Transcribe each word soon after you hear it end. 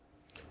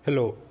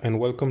Hello, and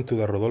welcome to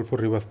the Rodolfo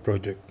Rivas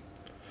project.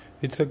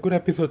 It's a good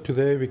episode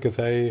today because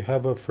I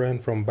have a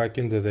friend from back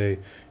in the day.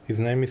 His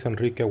name is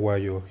Enrique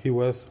Aguayo. He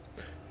was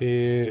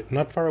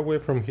not far away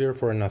from here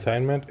for an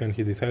assignment, and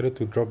he decided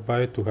to drop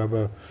by to have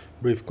a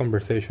brief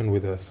conversation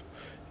with us.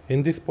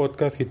 In this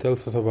podcast, he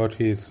tells us about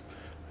his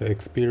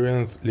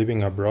experience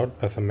living abroad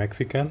as a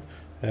Mexican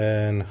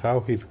and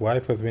how his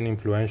wife has been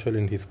influential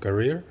in his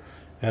career,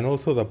 and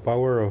also the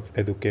power of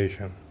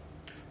education.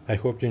 I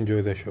hope you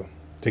enjoy the show.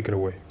 Take it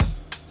away.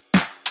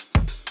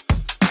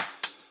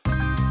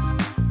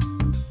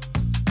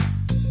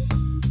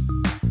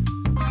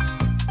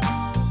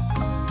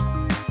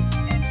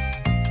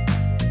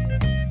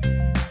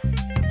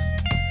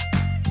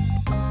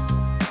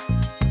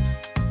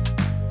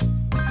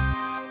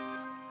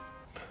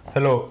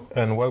 Hello,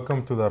 and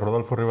welcome to the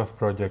Rodolfo Rivas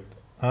project.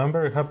 I'm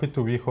very happy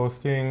to be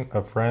hosting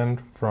a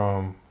friend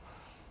from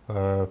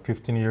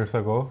 15 years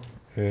ago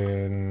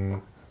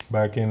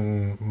back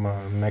in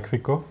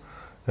Mexico.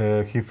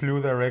 He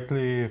flew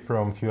directly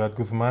from Ciudad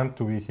Guzman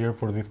to be here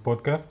for this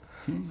podcast.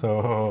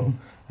 So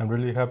I'm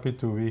really happy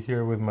to be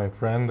here with my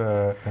friend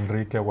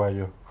Enrique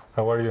Aguayo.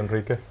 How are you,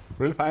 Enrique?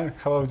 Really fine.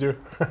 How about you?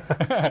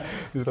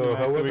 So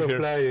how was the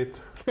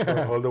flight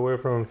all the way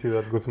from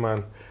Ciudad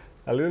Guzman?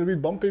 A little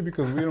bit bumpy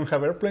because we don't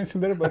have airplanes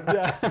in there, but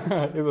yeah,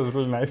 it was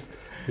really nice.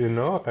 You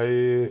know,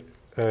 I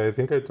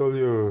think I told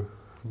you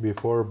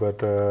before,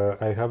 but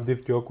I have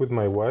this joke with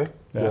my wife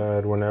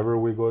that whenever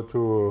we go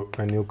to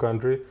a new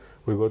country,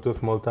 we go to a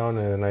small town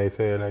and I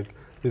say like,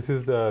 this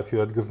is the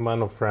Ciudad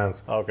Guzman of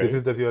France. Okay. This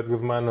is the Ciudad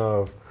Guzman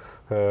of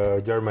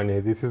Germany.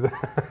 This is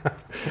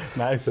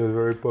Nice. So it's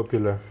very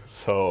popular.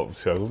 So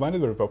Ciudad Guzman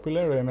is very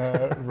popular and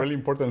a really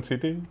important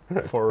city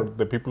for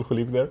the people who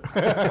live there.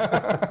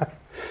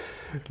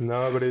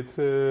 No, but it's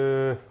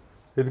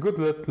good.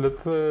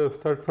 Let's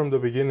start from the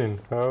beginning.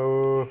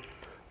 How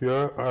you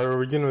are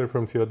originally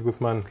from Ciudad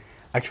Guzman?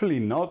 Actually,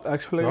 not.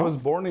 Actually, No? I was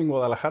born in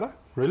Guadalajara.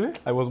 Really?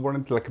 I was born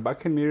in,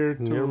 back near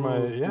Near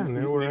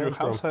where your I'm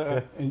house.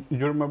 from.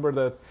 You remember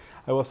that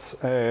I was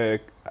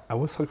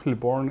actually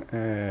born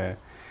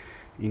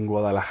in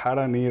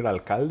Guadalajara near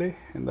Alcalde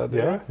in that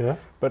area. Yeah.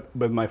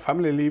 But my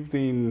family lived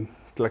in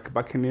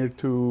back near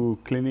to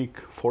Clinic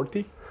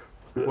 40.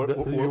 You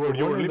were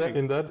born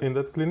in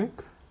that clinic?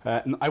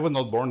 No, I was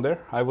not born there.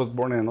 I was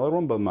born in another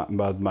one,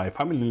 but my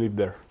family lived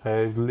there.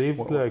 I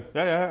lived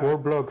 4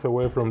 blocks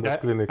away from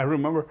that clinic. I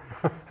remember.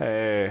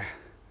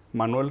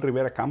 Manuel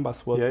Rivera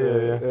Cambas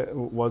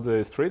was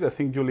the street. I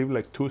think you live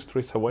like 2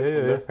 streets away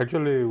from there.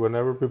 Actually,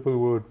 whenever people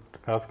would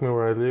ask me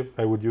where I live,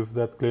 I would use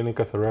that clinic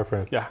as a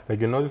reference. Yeah.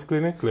 Like, you know this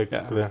clinic? Like,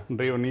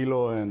 Rio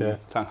Nilo and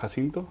San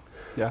Jacinto.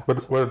 Yeah.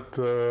 But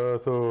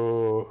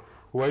so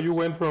why you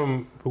went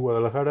from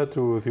Guadalajara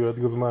to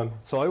Ciudad Guzman?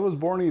 So I was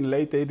born in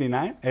late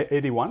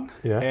 81.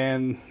 Yeah.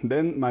 And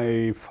then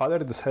my father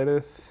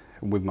decided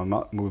with my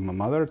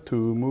mother to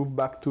move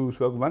back to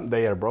Ciudad Guzman.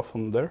 They are both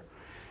from there.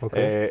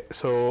 Okay.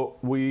 So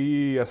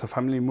we as a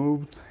family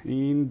moved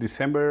in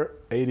December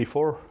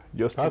 84.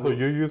 So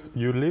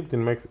you lived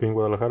in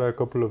Guadalajara a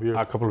couple of years?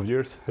 A couple of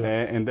years. Yeah.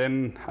 And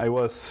then I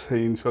was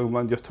in Ciudad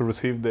Guzman just to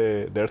receive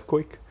the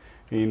earthquake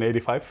in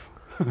 85.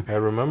 I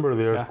remember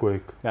the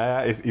earthquake.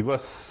 It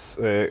was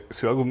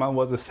Ciudad Guzman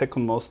was the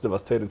second most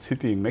devastated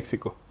city in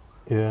Mexico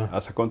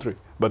as a country.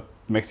 But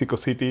Mexico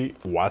City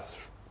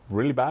was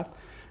really bad.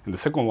 And the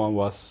second one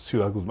was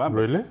Ciudad Guzman.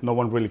 Really? No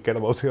one really cared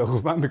about Ciudad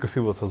Guzman because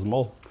it was so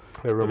small.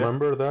 I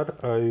remember that.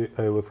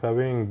 I was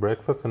having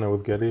breakfast and I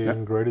was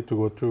getting ready to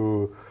go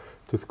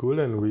to school,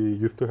 and we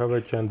used to have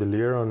a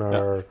chandelier on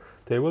our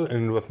table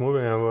and it was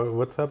moving.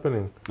 What's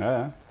happening?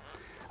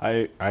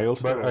 I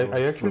also. But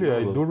I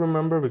do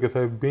remember because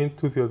I've been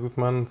to Ciudad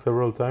Guzman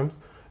several times,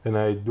 and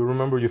I do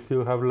remember you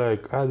still have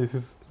like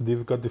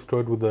this got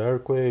destroyed with the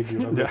earthquake. You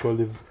have like all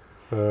these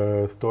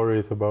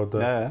stories about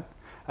that.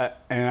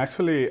 And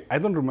actually, I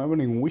don't remember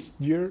in which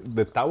year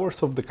the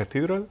towers of the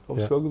cathedral of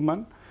Ciudad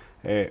Guzman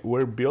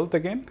were built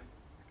again,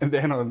 and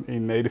then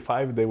in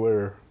 85 they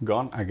were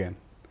gone again.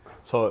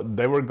 So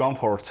they were gone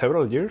for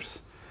several years,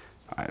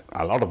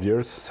 a lot of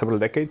years, several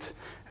decades.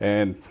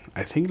 And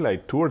I think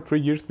like 2 or 3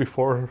 years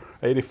before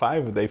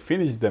 85, they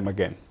finished them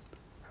again.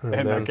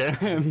 And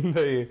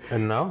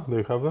now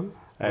they have them?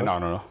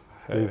 No.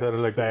 These are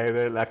like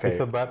it's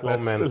a bad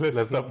omen.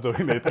 Let's stop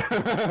doing it.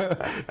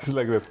 It's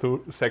like the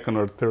second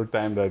or third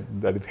time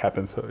that it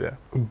happens. So yeah.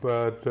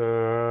 But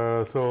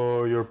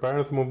so your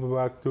parents moved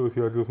back to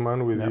Ciudad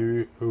Guzman with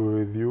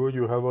you.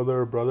 You have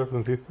other brothers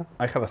and sisters?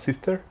 I have a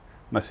sister.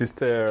 My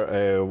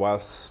sister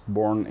was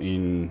born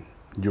in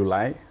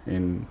July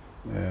in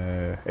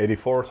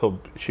 84, so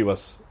she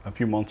was a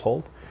few months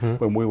old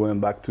when we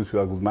went back to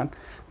Ciudad Guzman.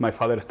 My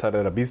father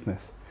started a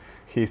business.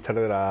 He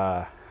started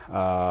a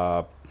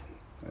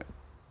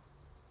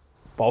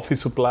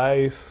office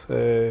supplies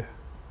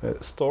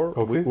store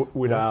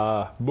with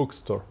a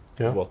bookstore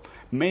as well.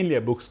 Mainly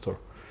a bookstore.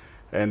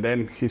 And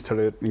then he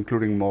started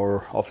including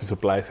more office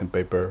supplies and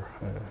paper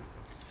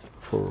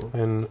for.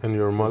 And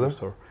your mother?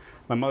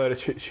 My mother,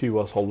 she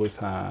was always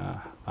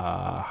a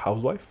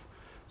housewife.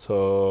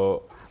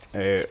 So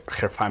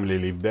Her family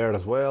lived there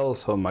as well.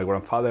 So my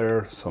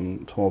grandfather,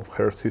 some of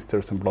her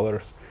sisters and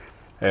brothers,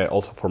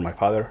 also for my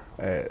father.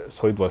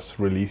 So it was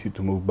really easy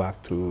to move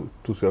back to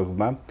Ciudad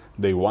Guzman.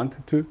 They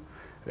wanted to.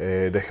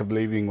 They have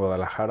lived in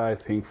Guadalajara, I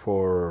think,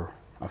 for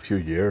a few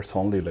years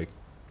only, like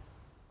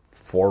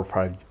 4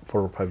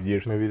 or 5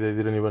 years. Maybe they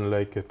didn't even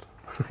like it.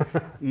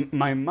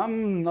 My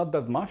mom, not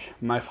that much.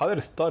 My father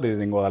studied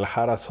in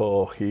Guadalajara,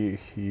 so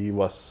he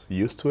was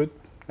used to it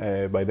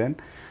by then.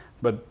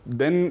 But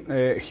then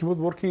he was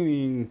working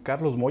in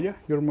Carlos Moya.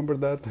 You remember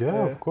that?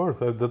 Yeah, of course.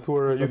 That's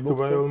where I used to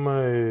buy all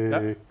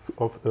my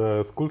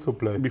school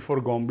supplies. Before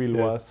Gonville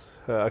was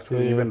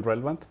actually even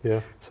relevant.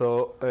 Yeah.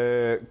 So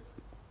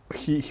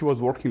he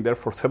was working there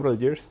for several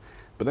years.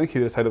 But then he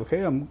decided,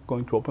 okay, I'm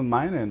going to open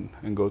mine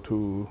and go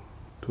to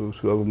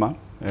Ciudad Guzman.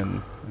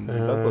 And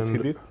that's what he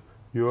did.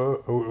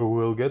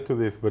 We'll get to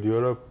this, but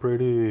you're a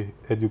pretty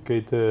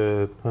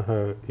educated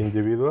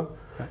individual.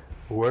 Yeah.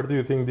 Where do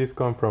you think this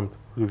come from?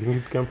 Do you think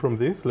it came from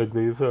this? Like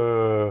this,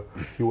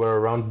 you were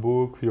around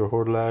books your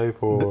whole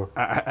life, or?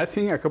 I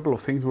think a couple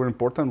of things were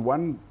important.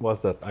 One was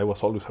that I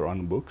was always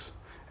around books,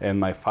 and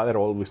my father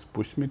always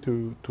pushed me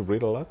to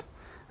read a lot.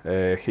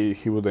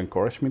 He would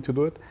encourage me to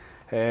do it.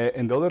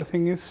 And the other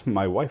thing is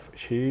my wife.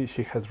 She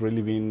has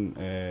really been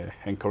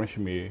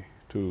encouraging me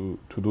to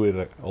do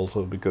it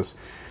also, because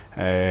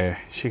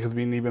she has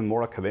been even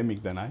more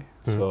academic than I.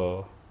 Mm-hmm.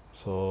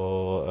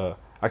 So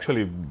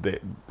actually,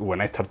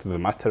 when I started the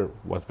master,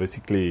 was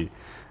basically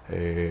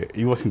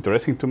it was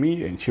interesting to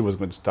me, and she was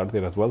going to start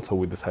it as well. So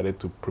we decided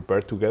to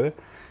prepare together,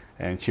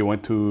 and she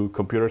went to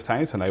computer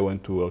science, and I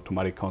went to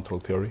automatic control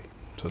theory.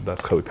 So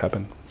that's how it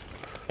happened.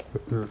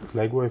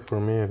 Likewise for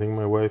me, I think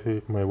my wife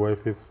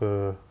is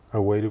a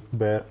way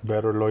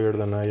better lawyer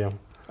than I am.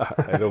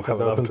 I don't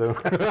have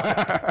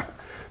a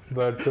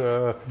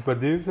But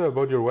this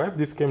about your wife,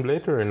 this came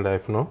later in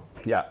life, no?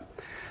 Yeah.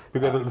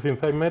 Because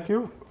since I met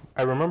you,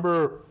 I don't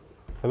remember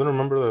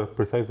the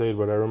precise date,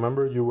 but I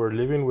remember you were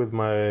living with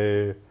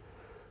my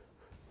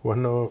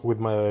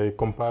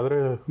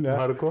compadre,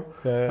 Marco.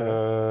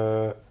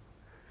 Yeah.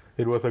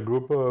 It was a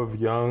group of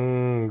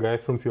young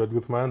guys from Ciudad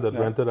Guzman that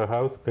rented a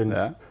house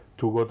and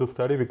to go to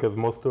study, because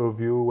most of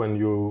you, when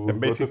you and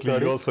basically go to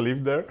study, you also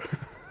live there.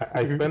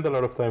 I spent a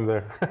lot of time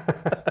there.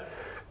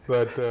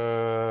 But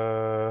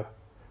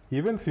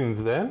even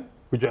since then,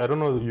 which I don't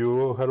know,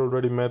 you had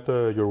already met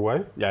your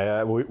wife?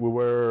 Yeah. We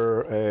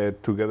were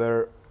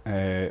together.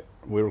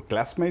 We were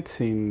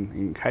classmates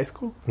in high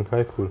school. In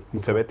high school.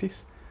 In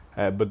Cebetis.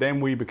 But then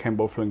we became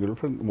boyfriend and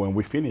girlfriend when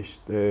we finished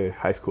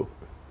high school.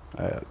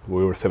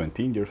 We were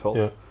 17 years old.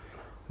 Yeah.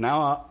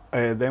 Now,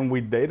 then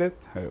we dated,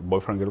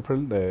 boyfriend and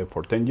girlfriend,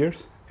 for 10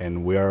 years.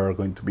 And we are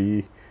going to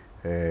be...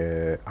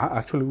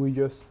 actually, we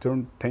just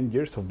turned 10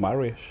 years of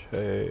marriage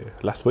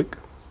last week.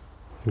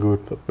 Good.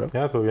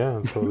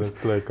 So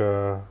it's like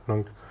a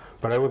long...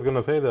 But I was going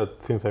to say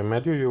that since I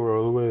met you, you were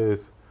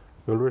always...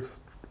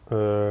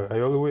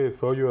 I always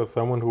saw you as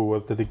someone who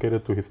was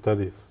dedicated to his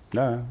studies.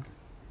 Yeah.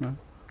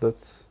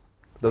 That's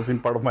been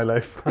part of my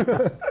life.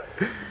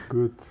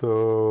 Good.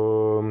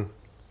 So,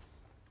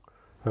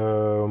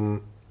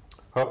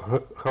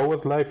 how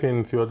was life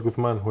in Ciudad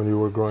Guzman when you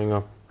were growing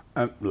up?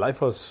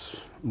 Life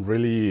was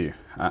really,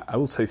 I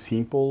would say,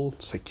 simple,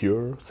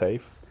 secure,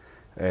 safe.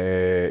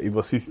 It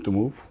was easy to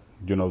move.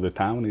 You know, the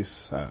town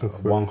is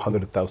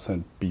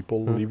 100,000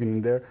 people living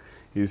in there.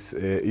 It's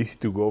easy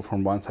to go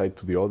from one side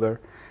to the other.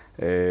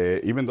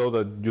 Even though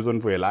that you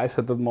don't realize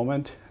at that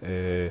moment,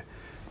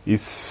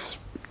 it's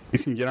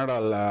in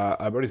general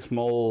a very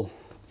small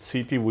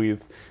city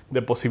with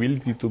the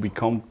possibility to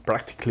become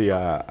practically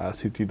a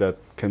city that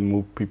can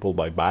move people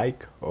by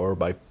bike or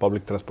by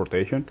public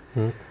transportation.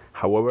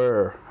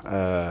 However,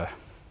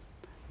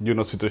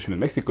 situation in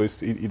Mexico,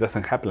 it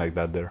doesn't happen like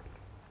that there.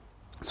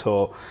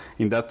 So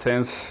in that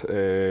sense,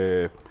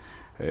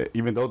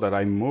 even though that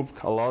I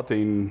moved a lot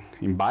in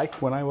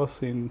bike when I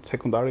was in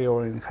secondary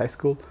or in high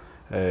school,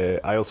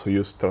 I also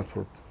used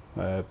transport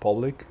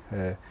public.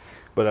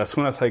 But as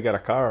soon as I get a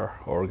car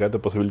or get the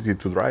possibility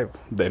to drive,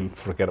 then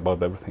forget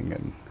about everything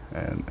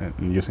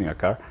and using a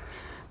car.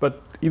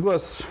 But it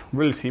was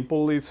really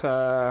simple. It's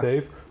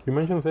safe. You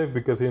mentioned safe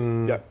because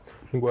in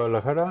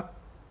Guadalajara,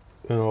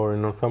 or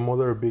in some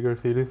other bigger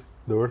cities,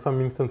 there were some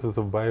instances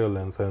of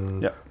violence,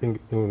 and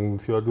in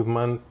Ciudad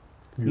Guzman,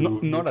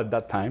 not at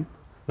that time.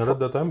 Not at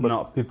that time, but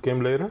no. It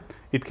came later?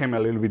 It came a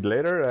little bit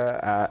later.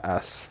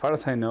 As far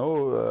as I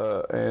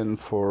know, and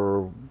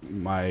for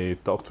my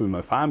talks with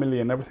my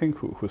family and everything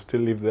who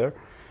still live there,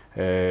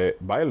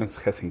 violence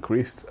has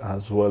increased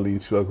as well in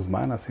Ciudad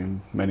Guzman as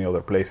in many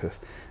other places.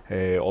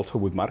 Also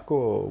with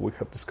Marco, we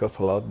have discussed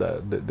a lot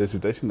the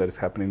situation that is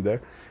happening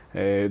there.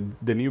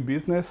 The new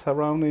business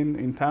around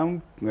in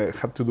town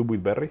have to do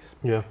with berries.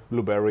 Yeah.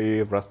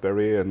 Blueberry,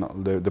 raspberry, and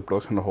the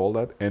production of all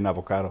that, and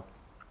avocado.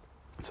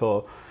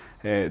 So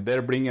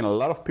they're bringing a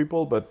lot of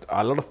people, but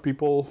a lot of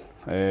people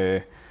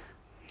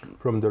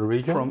From the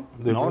region?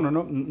 No,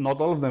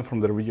 not all of them from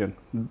the region.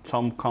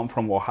 Some come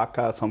from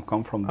Oaxaca, some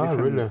come from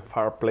different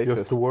far places.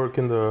 Just to work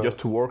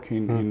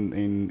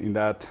in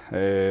that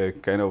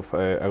kind of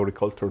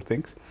agricultural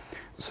things.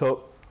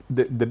 So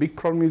the big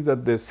problem is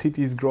that the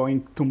city is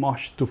growing too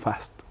much, too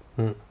fast.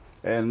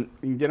 And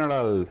in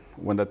general,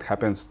 when that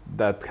happens,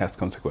 that has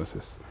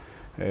consequences.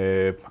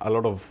 A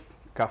lot of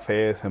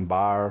cafes and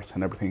bars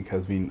and everything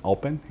has been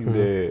open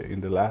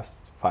in the last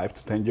 5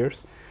 to 10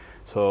 years.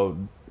 So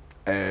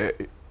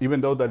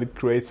even though that it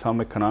creates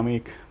some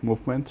economic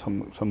movement,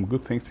 some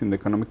good things in the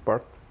economic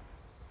part,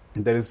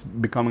 that is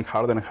becoming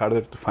harder and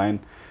harder to find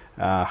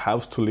a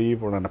house to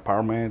live or an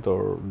apartment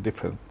or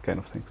different kind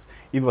of things.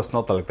 It was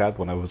not like that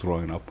when I was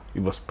growing up.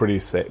 It was pretty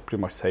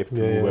much safe to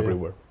move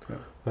everywhere. Yeah.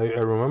 I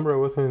remember I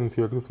was in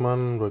Ciudad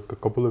Guzman like a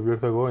couple of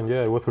years ago, and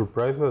I was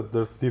surprised that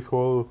there's this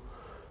whole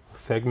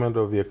segment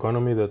of the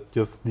economy that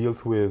just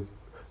deals with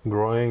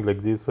growing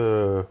like these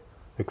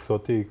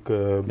exotic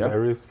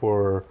berries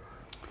for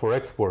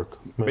export.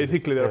 Maybe.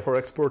 Basically, they're for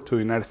export to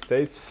the United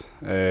States.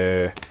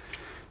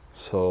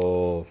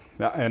 So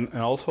and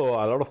also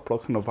a lot of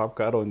production of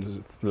avocado in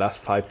the last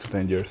 5 to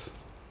 10 years.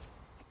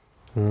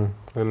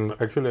 And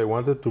actually, I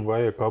wanted to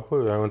buy a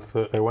couple. I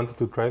wanted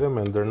to try them,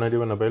 and they're not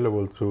even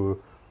available to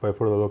buy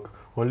for the local.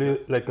 Only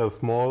like a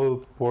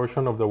small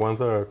portion of the ones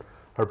that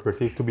are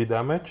perceived to be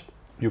damaged,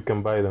 you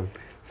can buy them.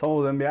 Some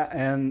of them,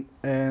 and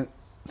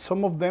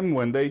some of them,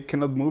 when they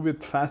cannot move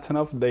it fast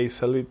enough, they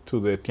sell it to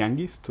the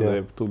tianguis, to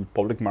the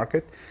public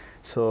market.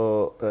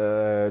 So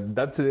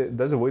that's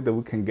the way that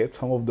we can get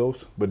some of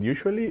those. But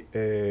usually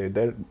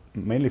they're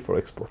mainly for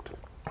export.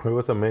 I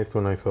was amazed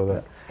when I saw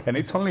that. And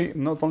it's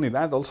not only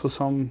that, also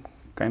some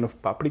kind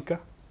of paprika.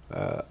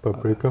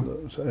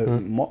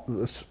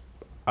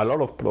 A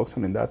lot of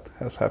production in that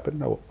has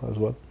happened as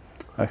well.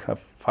 I have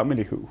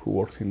family who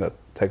works in that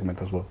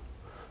segment as well.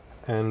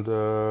 And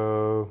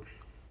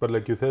but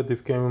like you said,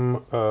 this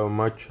came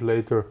much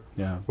later.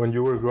 Yeah. When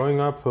you were growing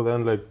up, so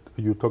then like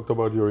you talked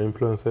about your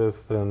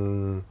influences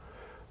and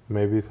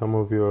maybe some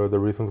of the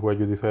reasons why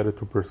you decided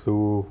to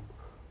pursue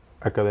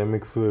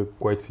academics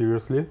quite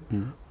seriously.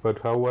 But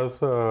how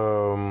was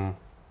you're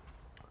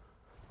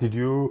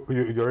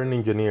an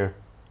engineer?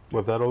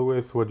 Was that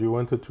always what you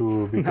wanted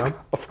to become? No,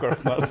 of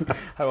course not.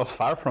 I was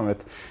far from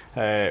it.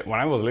 When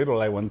I was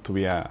little, I wanted to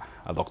be a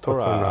doctor,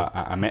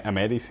 a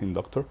medicine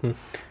doctor.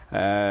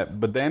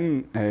 But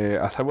then,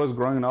 as I was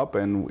growing up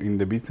and in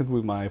the business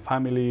with my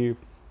family,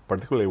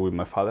 particularly with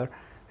my father,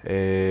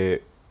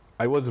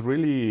 I was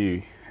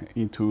really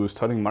into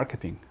studying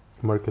marketing.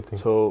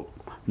 So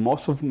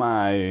most of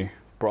my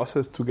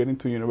process to get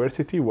into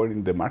university were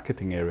in the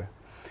marketing area.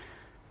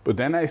 But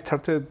then I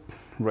started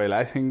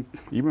realizing,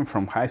 even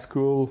from high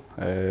school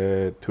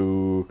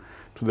to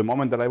the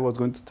moment that I was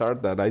going to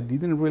start, that I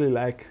didn't really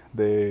like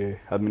the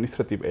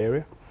administrative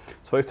area.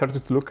 So I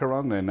started to look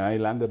around, and I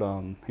landed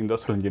on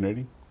industrial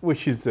engineering,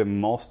 which is the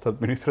most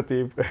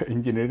administrative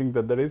engineering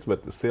that there is,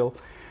 but still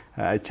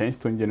I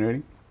changed to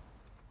engineering.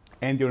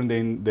 And during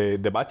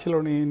the bachelor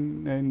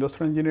in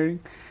industrial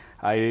engineering,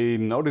 I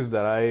noticed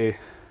that I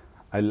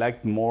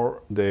liked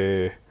more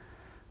the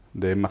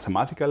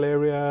mathematical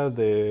area,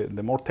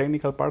 the more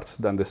technical parts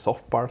than the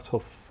soft parts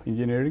of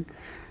engineering.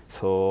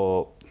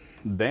 So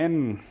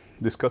then,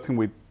 discussing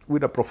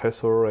with a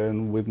professor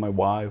and with my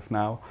wife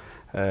now,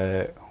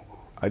 I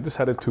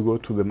decided to go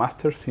to the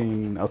master's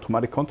in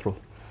automatic control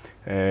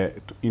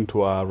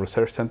into a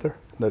research center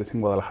that is in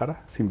Guadalajara,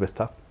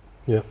 Sinvestav.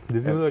 Yeah,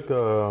 this is like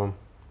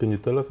can you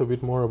tell us a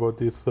bit more about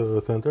this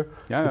center?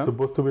 It's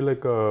supposed to be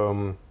like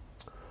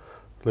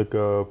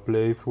a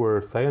place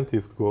where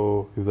scientists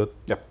go. Is that?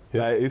 Yeah.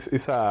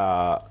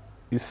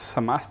 It's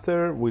a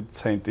master with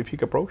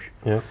scientific approach.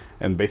 Yeah.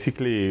 And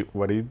basically,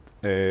 what it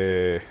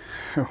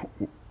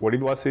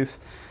was is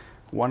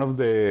one of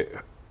the,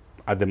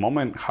 at the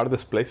moment,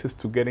 hardest places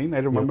to get in. I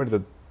remember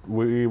that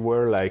we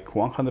were like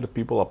 100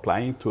 people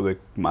applying to the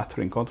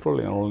master in control,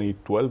 and only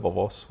 12 of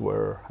us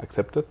were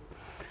accepted.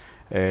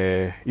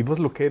 It was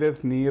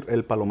located near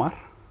El Palomar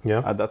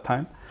at that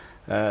time,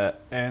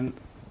 and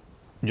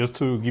just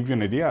to give you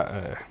an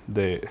idea,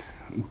 they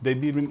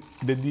didn't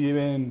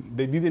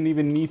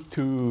even need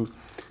to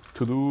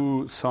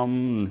do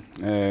some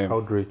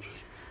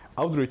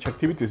outreach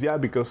activities. Yeah,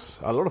 because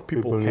a lot of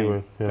people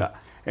came.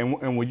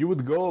 And when you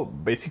would go,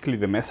 basically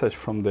the message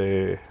from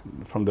the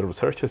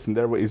researchers in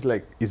there is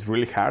like, it's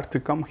really hard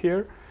to come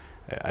here.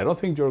 I don't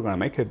think you're gonna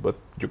make it, but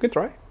you can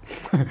try.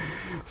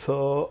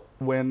 So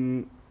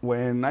when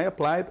I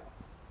applied,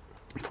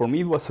 for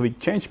me it was a big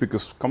change,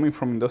 because coming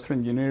from industrial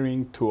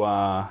engineering to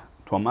a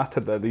master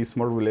that is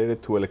more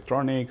related to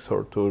electronics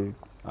or to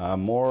a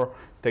more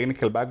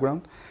technical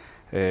background,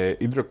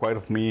 it required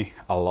of me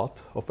a lot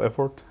of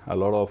effort, a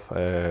lot of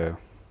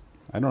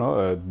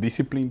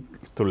discipline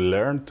to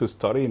learn to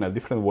study in a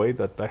different way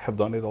that I have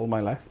done it all my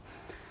life.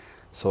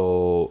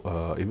 So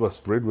it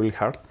was really, really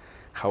hard.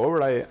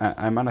 However,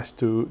 I managed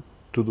to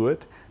do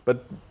it.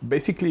 But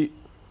basically,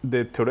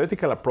 the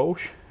theoretical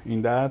approach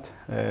in that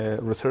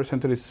research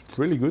center is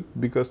really good,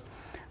 because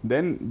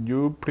then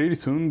you pretty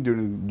soon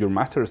during your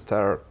master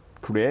start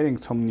creating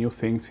some new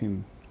things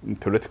in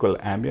theoretical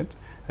ambient.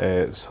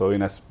 So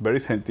in a very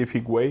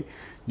scientific way,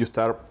 you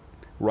start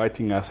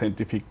writing a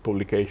scientific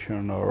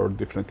publication or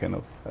different kind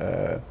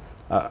of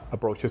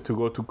approaches to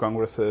go to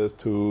congresses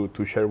to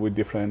share with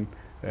different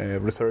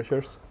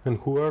researchers. And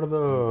who are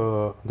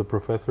the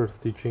professors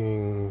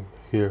teaching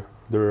here?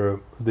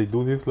 They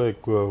do this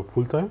like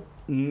full time?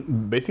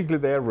 Basically,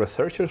 they are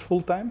researchers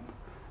full time,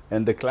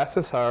 and the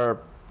classes are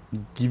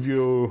give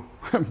you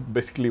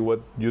basically what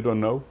you don't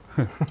know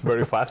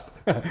very fast.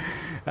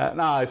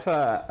 No, it's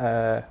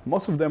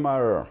most of them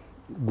are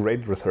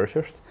great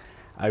researchers.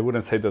 I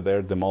wouldn't say that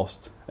they're the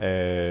most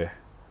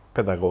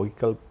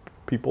pedagogical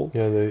people.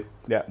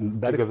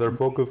 Because they're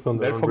focused on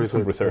their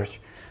own research. Yeah.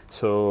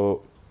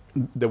 So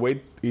the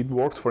way it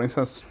works, for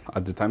instance,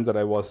 at the time that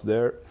I was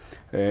there,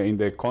 in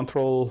the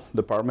control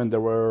department,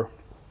 there were,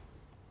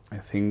 I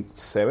think,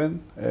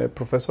 7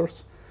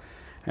 professors,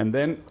 and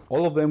then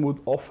all of them would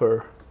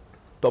offer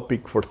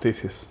topic for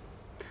thesis.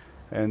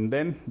 And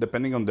then,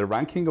 depending on the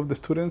ranking of the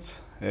students,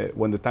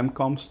 when the time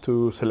comes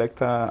to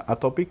select a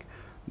topic,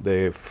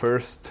 the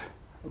first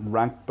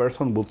ranked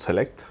person would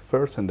select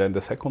first, and then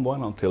the second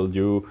one until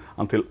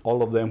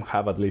all of them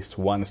have at least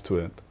one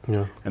student.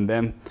 Yeah. And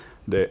then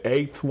the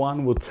 8th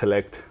one would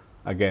select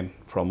again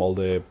from all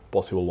the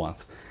possible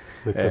ones.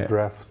 Like the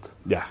draft.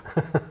 Yeah.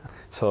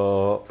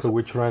 So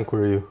which rank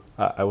were you?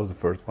 I was the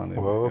first one.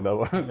 In that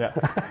one. Yeah.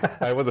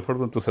 I was the first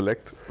one to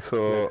select.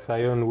 So like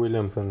Zion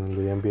Williamson in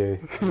the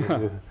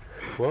NBA.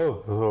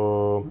 Whoa.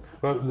 So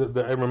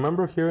I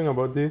remember hearing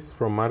about this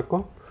from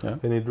Marco,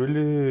 and it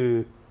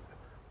really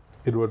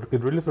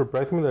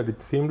surprised me that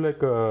it seemed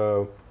like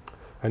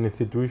an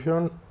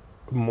institution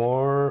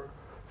more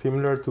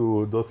similar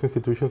to those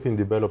institutions in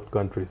developed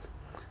countries.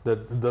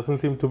 That doesn't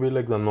seem to be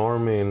like the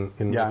norm in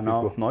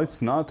Mexico. No,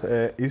 it's not.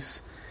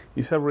 It's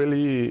a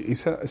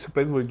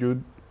place where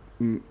you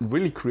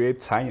really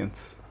create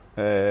science.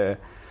 I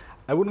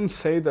wouldn't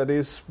say that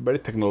it's very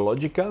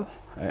technological,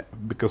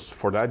 because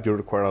for that you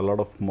require a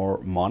lot of more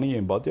money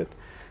and budget.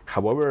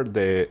 However,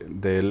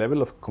 the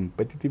level of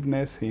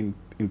competitiveness in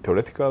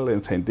theoretical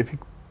and scientific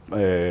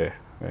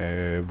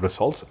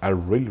results are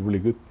really, really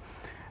good.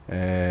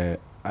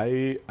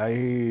 I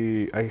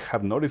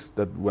have noticed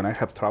that when I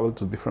have traveled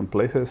to different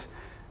places,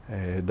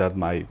 that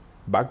my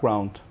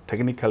background,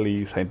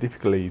 technically,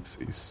 scientifically,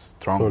 is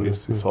strong,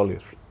 is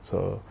solid.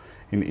 So,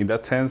 in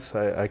that sense,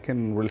 I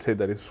can really say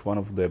that it's one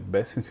of the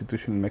best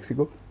institutions in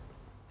Mexico.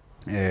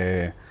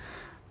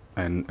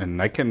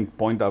 And I can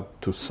point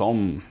out to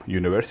some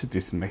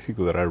universities in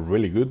Mexico that are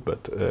really good,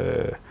 but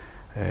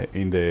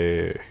in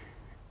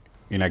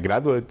a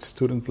graduate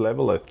student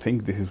level, I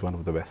think this is one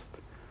of the best.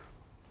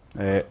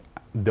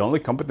 The only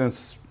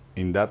competence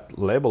in that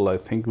level, I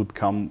think, would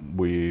come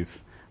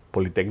with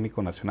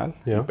Politécnico Nacional,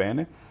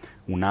 IPN,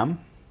 UNAM.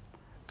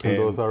 And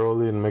those are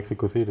all in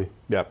Mexico City.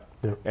 Yeah.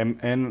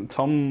 And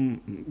some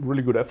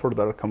really good effort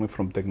that are coming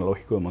from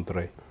Tecnológico de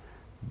Monterrey.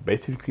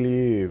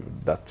 Basically,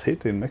 that's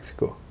it in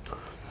Mexico.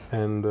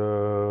 And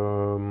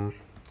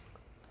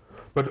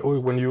but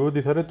when you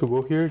decided to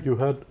go here,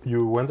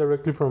 you went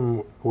directly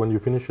from when you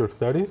finished your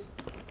studies?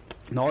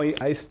 No,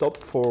 I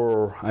stopped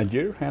for a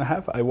year and a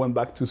half. I went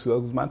back to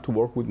Ciudad Guzman to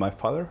work with my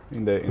father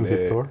in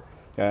the store.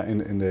 Yeah,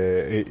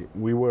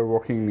 we were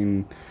working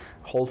in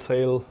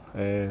wholesale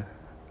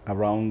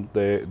around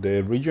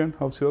the region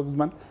of Ciudad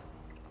Guzman.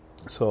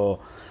 So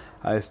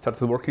I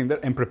started working there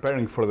and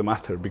preparing for the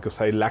master because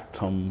I lacked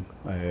some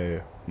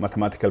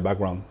mathematical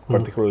background,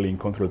 particularly in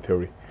control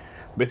theory.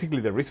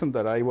 Basically, the reason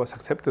that I was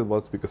accepted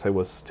was because I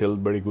was still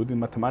very good in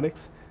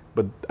mathematics,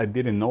 but I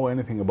didn't know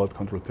anything about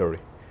control theory.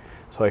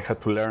 So I had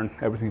to learn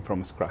everything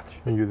from scratch.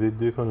 And you did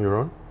this on your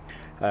own?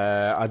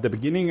 At the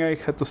beginning, I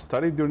had to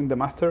study during the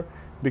master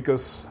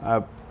because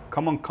a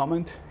common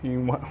comment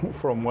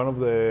from one of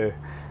the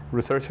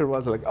researchers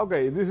was like,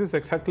 okay, this is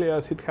exactly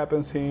as it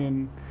happens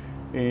in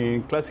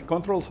classic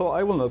control, so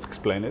I will not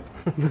explain it.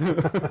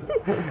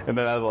 And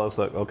then I was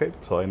like, okay,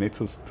 so I need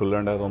to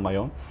learn that on my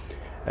own.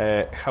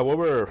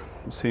 However,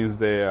 since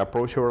the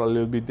approach were a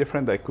little bit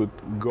different, I could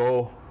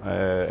go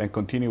and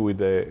continue with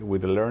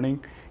the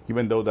learning,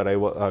 even though that I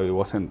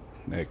wasn't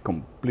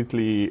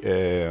completely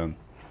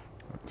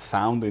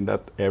sound in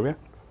that area.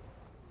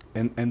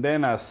 And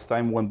then as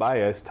time went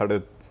by, I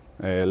started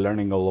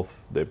learning all of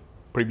the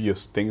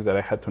previous things that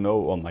I had to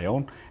know on my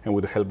own and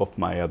with the help of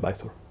my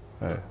advisor.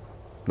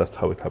 That's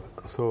how it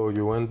happened. So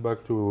you went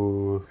back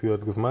to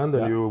Ciudad Guzman,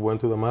 then you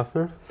went to the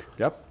master's?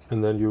 Yep.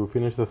 And then you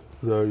finished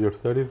your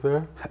studies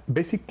there?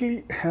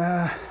 Basically,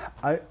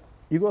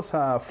 it was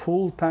a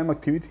full-time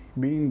activity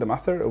being the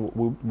master.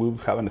 We would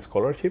have a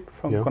scholarship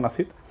from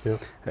CONACYT,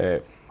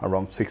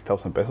 around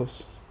 6,000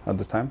 pesos at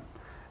the time.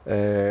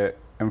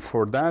 And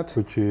for that...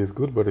 Which is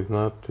good, but it's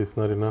not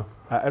enough.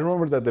 I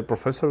remember that the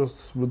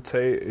professors would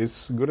say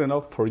it's good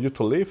enough for you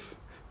to live,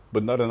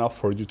 but not enough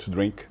for you to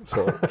drink.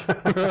 So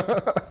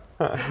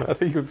I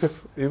think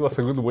it was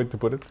a good way to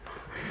put it.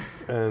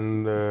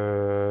 And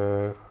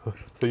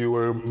so you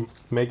were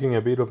making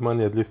a bit of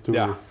money at least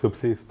to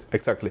subsist.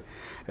 Exactly.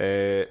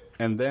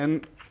 And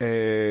then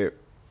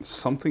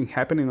something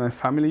happened in my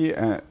family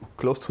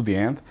close to the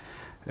end.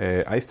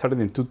 I started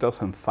in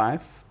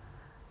 2005.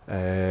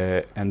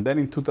 And then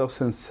in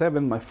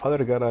 2007, my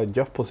father got a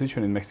job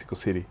position in Mexico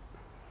City.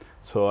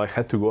 So I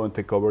had to go and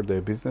take over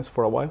the business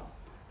for a while,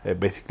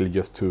 basically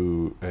just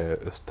to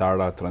start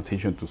a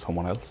transition to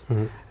someone else.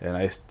 Mm-hmm. And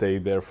I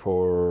stayed there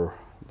for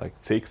like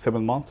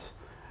 6-7 months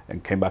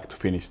and came back to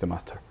finish the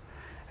master.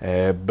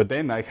 But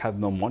then I had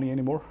no money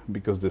anymore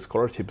because the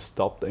scholarship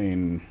stopped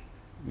in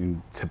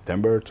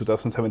September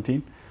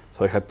 2017.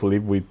 So I had to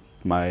live with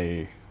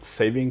my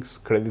savings,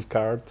 credit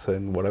cards,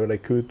 and whatever I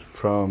could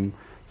from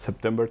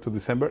September to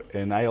December.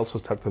 And I also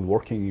started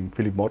working in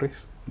Philip Morris,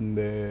 in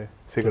the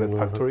cigarette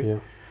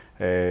factory,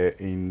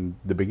 in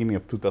the beginning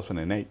of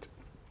 2008.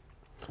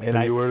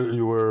 And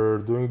you were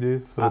doing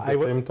this at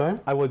the same time?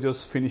 I was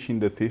just finishing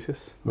the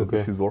thesis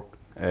work.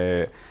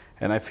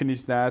 And I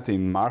finished that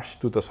in March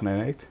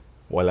 2008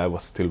 while I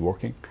was still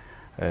working.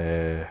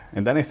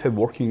 And then I started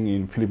working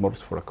in Philip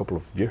Morris for a couple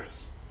of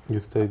years. You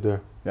stayed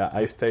there? Yeah,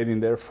 I stayed in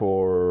there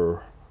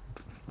for...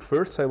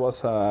 First, I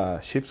was a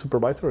shift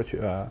supervisor,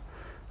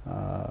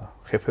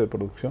 jefe de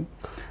producción.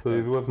 So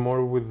this was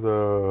more with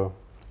the...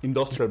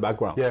 Industrial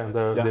background. Yeah,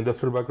 the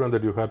industrial background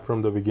that you had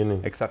from the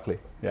beginning. Exactly,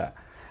 yeah.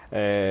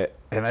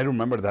 And I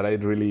remember that I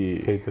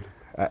really... Hated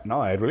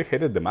I really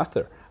hated the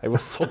master. I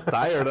was so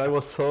tired. I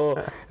was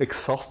so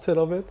exhausted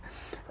of it.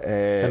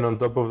 And on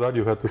top of that,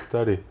 you had to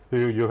study.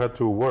 You had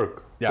to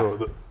work. Yeah.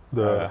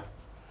 So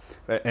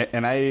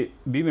and I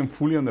didn't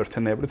fully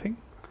understand everything.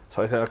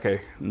 So I said,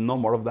 okay, no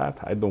more of that.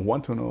 I don't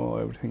want to know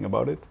everything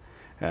about it.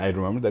 And I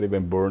remember that I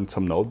even burned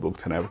some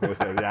notebooks and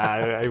everything.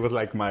 I said, it was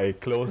like my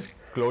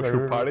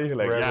closure party.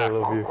 Like,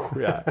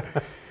 yeah.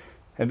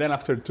 And then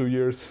after 2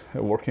 years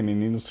working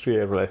in industry,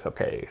 I realized,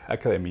 okay,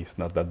 academy is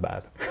not that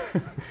bad.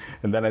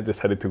 And then I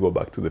decided to go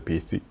back to the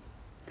PhD.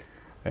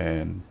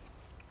 And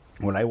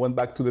when I went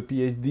back to the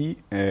PhD,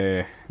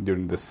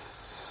 during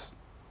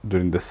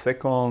the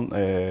second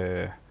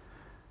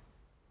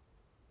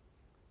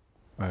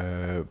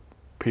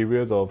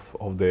period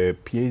of the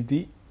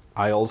PhD,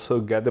 I also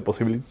got the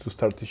possibility to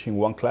start teaching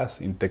one class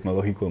in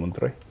Tecnológico de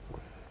Monterrey.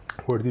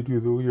 Where did you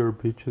do your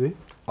PhD?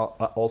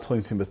 Also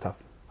in Simba-Staff.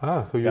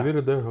 Ah, so you did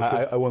it there.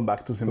 Okay. I went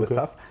back to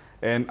Simba-Staff,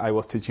 and I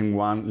was teaching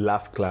one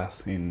lab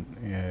class in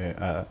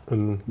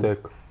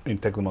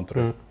Tec de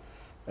Monterrey.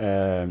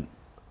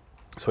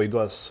 So it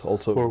was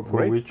also for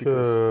great. For which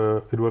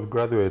it was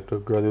graduate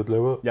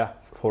level? Yeah,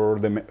 for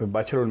the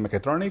Bachelor in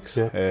Mechatronics,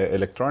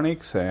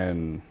 Electronics,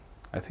 and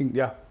I think,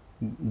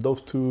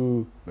 those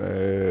two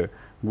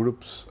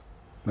groups,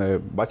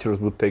 bachelors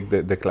would take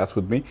the class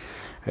with me.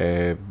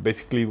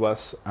 Basically, it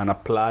was an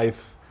applied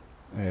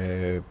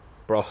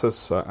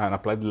process, an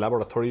applied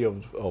laboratory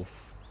of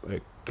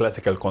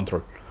classical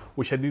control,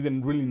 which I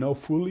didn't really know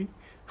fully.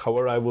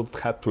 However, I would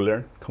have to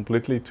learn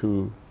completely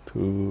to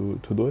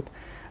do it.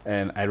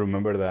 And I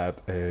remember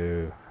that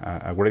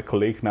a great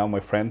colleague, now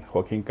my friend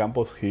Joaquin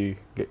Campos, he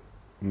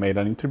made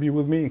an interview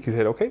with me, and he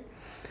said, okay,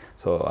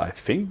 so I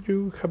think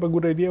you have a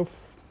good idea of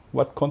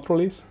what control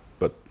is,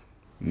 but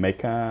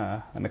make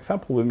an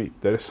example with me.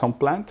 There is some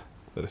plant,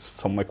 there is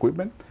some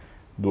equipment,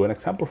 do an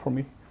example for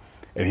me.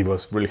 And it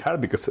was really hard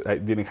because I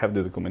didn't have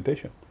the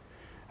documentation.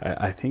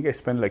 I think I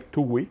spent like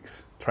 2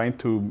 weeks trying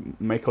to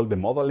make all the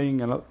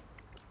modeling and all.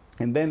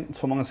 And then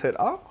someone said,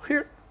 oh,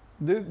 here,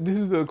 this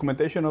is the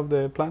documentation of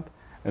the plant.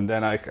 And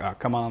then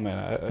come on, man,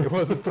 I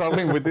was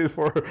struggling with this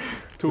for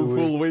 2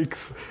 full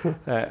weeks.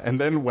 And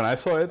then when I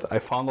saw it, I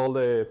found all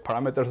the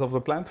parameters of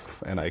the plant,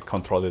 and I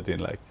controlled it in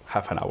like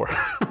half an hour.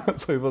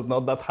 So it was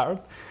not that hard,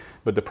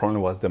 but the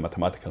problem was the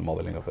mathematical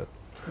modeling of it.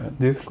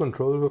 This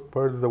control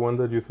part is the one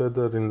that you said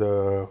that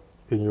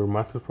in your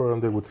master's program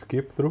they would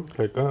skip through?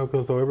 Like,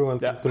 okay, so everyone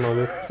needs to know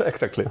this?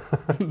 Exactly.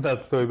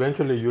 So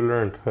eventually you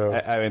learned how...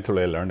 I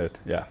eventually learned it,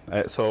 yeah.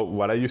 So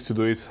what I used to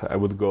do is I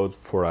would go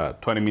for a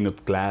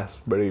 20-minute class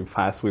very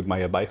fast with my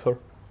advisor,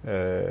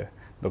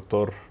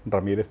 Dr.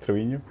 Ramirez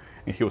Treviño,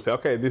 and he would say,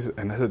 okay, this,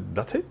 and I said,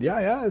 that's it?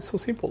 Yeah, it's so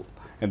simple.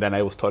 And then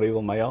I would study it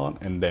on my own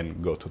and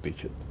then go to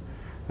teach it.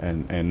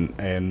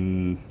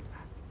 And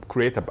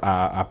create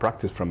a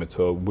practice from it.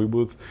 So we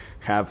would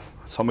have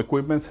some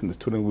equipment, and the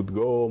student would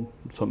go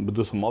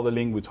do some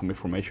modeling with some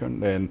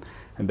information, and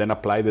then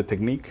apply the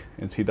technique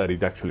and see that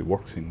it actually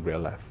works in real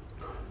life.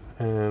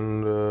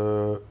 And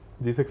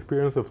this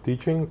experience of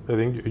teaching, I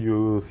think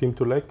you seem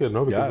to like it,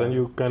 no? Because then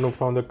you kind of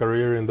found a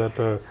career in that.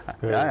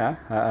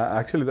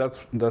 Actually,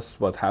 that's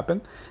what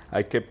happened.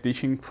 I kept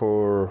teaching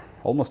for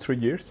almost 3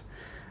 years,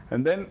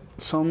 and then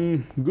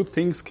some good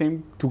things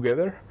came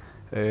together.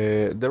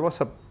 There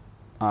was a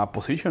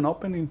position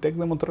open in Tec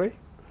de Monterrey,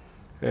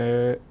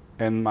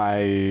 and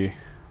my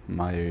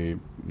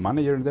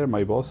manager there,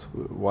 my boss,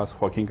 was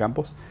Joaquin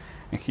Campos,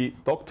 and he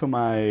talked to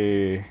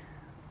my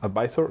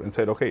advisor and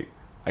said, okay,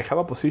 I have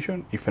a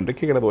position. If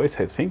Enrique graduates,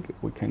 I think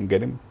we can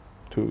get him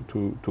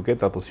to get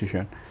that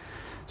position.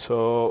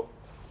 So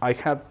I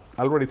had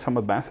already some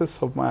advances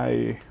of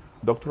my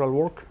doctoral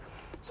work.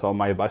 So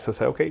my advisor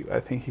said, okay, I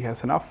think he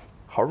has enough.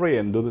 Hurry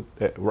and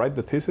write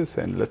the thesis,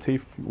 and let's see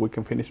if we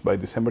can finish by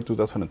December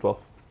 2012.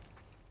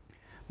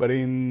 But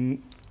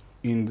in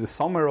the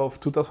summer of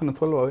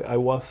 2012, I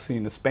was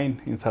in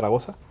Spain, in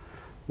Zaragoza,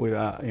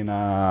 in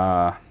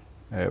a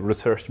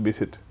research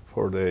visit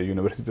for the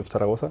University of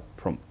Zaragoza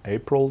from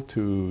April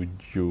to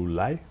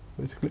July,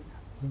 basically.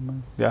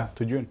 Yeah,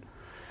 to June.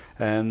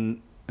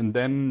 And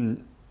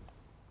then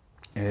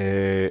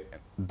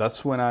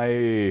that's when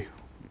I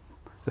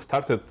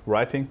started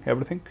writing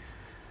everything.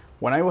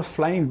 When I was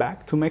flying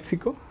back to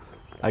Mexico,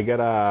 I got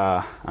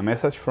a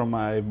message from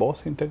my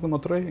boss in Tec de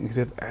Monterrey, and he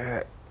said,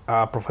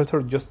 a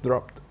professor just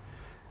dropped.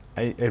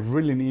 I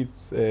really need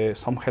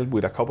some help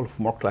with a couple of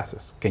more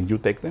classes. Can you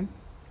take them?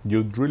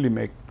 You'd really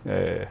make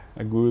a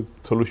good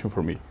solution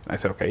for me. I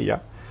said, okay, yeah.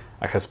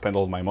 I have spent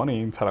all my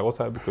money in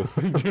Zaragoza because,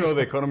 the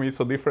economy is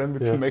so different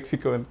between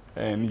Mexico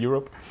and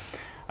Europe.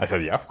 I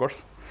said, yeah, of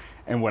course.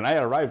 And when I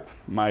arrived,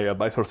 my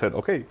advisor said,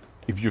 okay,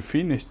 if you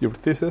finish your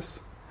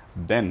thesis,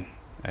 then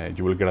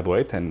you will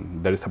graduate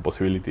and there is a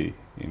possibility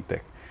in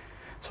tech.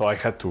 So I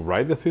had to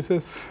write the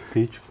thesis.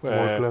 Teach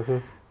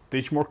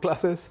more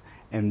classes.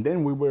 And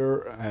then we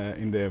were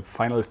in the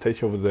final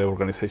stage of the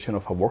organization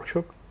of a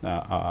workshop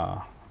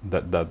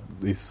that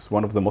is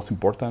one of the most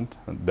important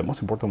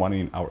one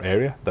in our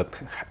area that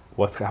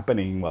was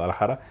happening in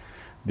Guadalajara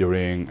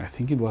during, I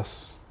think it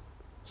was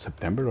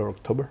September or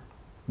October,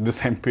 the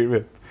same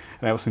period.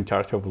 And I was in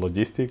charge of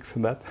logistics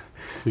and that.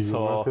 So you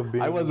must have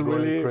been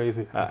going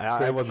crazy.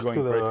 I was going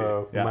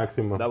crazy.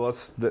 Maximum. That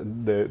was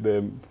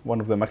the one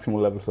of the maximum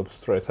levels of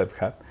stress I've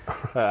had.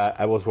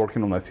 I was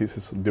working on my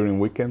thesis during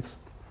weekends,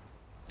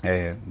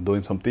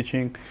 doing some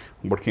teaching,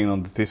 working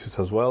on the thesis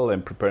as well,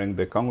 and preparing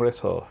the Congress.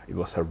 So it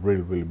was a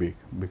really, really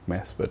big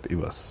mess. But it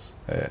was,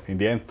 in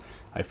the end,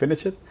 I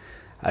finished it.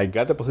 I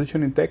got a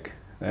position in tech,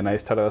 and I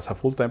started as a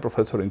full-time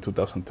professor in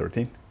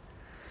 2013.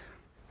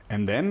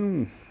 And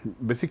then,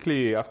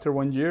 basically, after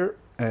 1 year,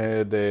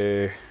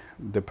 the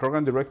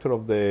program director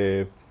of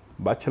the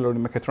Bachelor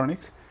in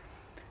Mechatronics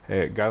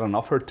got an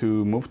offer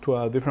to move to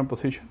a different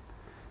position.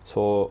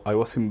 So I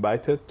was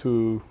invited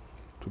to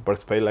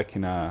participate like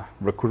in a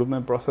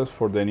recruitment process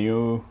for the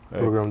new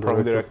program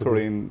director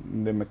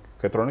in the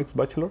Mechatronics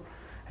Bachelor.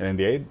 And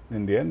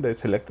in the end, they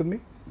selected me,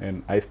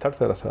 and I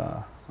started as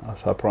a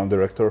program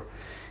director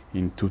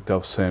in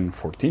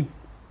 2014.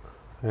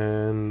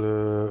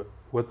 And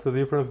what's the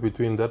difference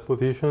between that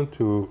position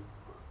to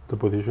the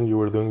position you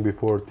were doing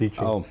before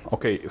teaching? Oh,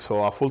 okay.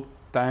 So a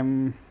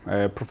full-time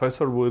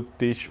professor would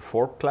teach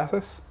 4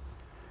 classes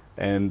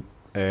and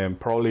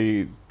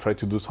probably try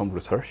to do some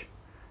research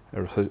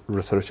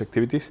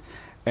activities.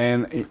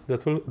 And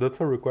that's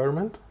a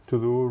requirement to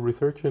do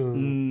research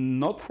in?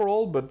 Not for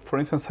all, but for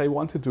instance, I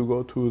wanted to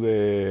go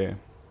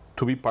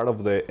to be part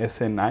of the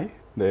SNI,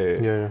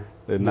 the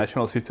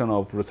National System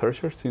of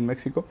Researchers in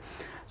Mexico.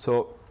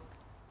 So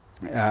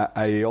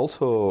I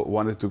also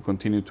wanted to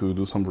continue to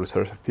do some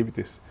research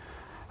activities.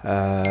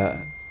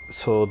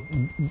 So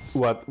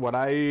what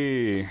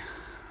I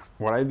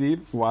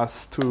did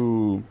was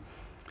to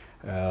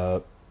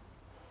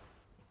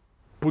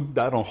put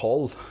that on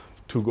hold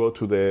to go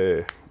to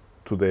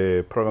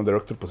the program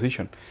director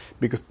position,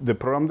 because the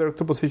program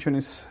director position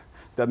is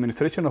the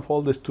administration of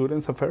all the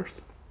students'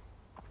 affairs,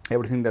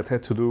 everything that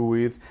had to do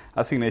with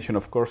assignation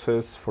of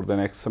courses for the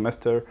next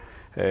semester,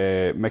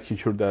 making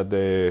sure that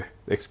the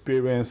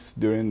experience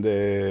during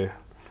the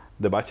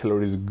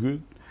bachelor is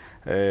good,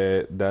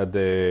 that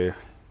the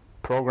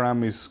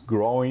program is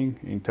growing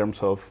in terms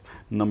of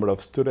number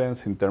of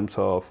students, in terms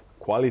of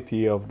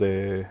quality of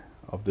the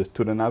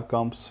student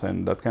outcomes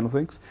and that kind of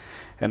things.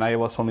 And I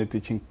was only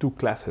teaching 2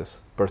 classes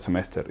per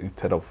semester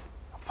instead of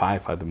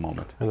 5 at the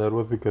moment. And that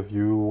was because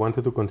you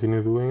wanted to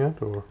continue doing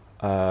it, or?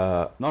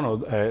 No.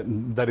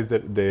 That is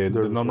the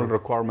normal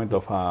requirement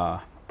of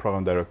a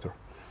program director.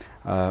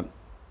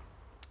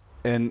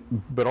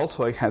 But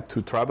also I had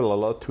to travel a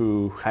lot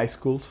to high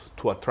schools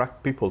to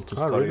attract people to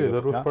study. Really?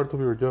 That was part of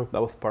your job?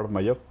 That was part of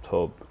my job.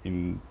 So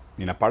in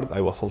a part,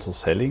 I was also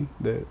selling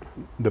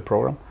the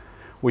program,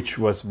 which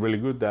was really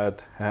good.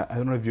 That I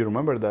don't know if you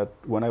remember that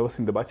when I was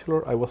in the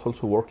bachelor, I was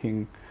also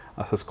working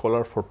as a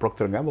scholar for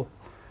Procter & Gamble.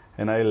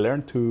 And I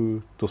learned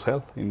to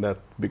sell in that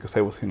because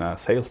I was in a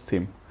sales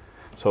team.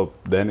 So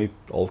then it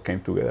all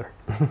came together.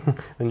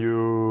 And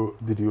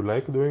did you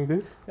like doing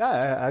this? Yeah,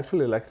 I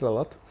actually liked it a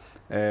lot.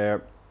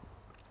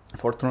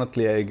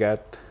 Fortunately, I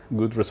got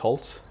good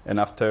results. And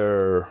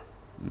after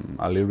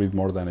a little bit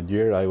more than a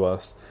year, I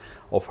was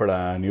offered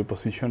a new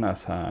position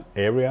as an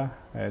area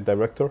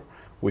director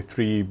with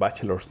 3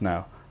 bachelors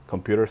now: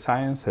 computer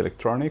science,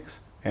 electronics,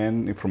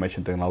 and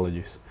information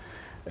technologies.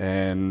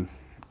 And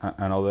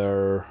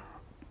another,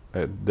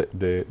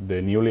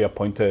 the newly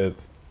appointed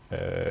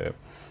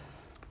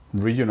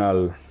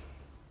regional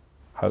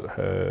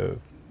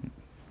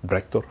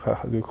rector,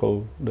 how do you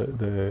call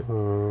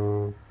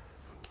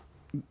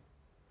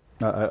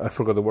I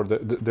forgot the word.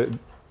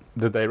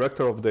 The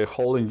director of the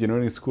whole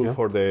engineering school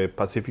for the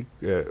Pacific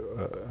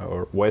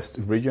or West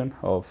region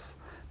of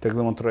Tec de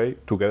Monterrey,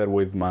 together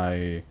with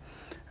my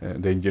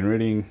the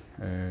engineering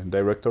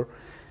director,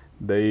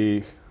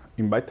 they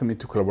invited me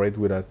to collaborate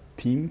with a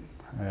team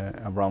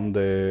around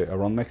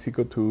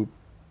Mexico to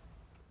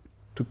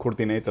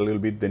coordinate a little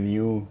bit the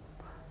new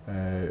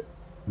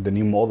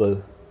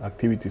model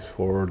activities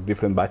for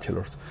different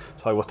bachelors.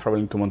 So I was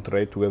traveling to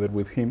Monterrey together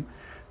with him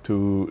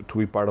to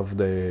be part of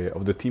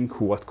the team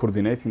who was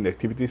coordinating the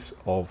activities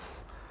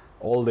of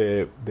all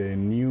the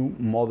new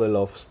model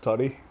of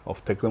study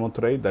of Tec de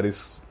Monterrey that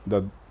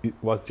it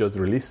was just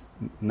released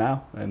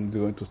now and it's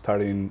going to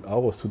start in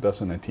August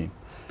 2019.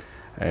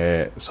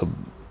 So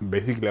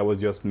basically I was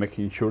just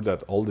making sure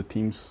that all the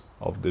teams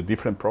of the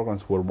different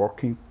programs were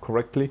working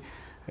correctly,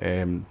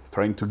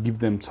 trying to give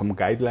them some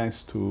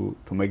guidelines to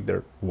make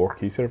their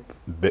work easier.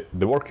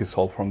 The work is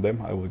all from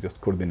them. I was just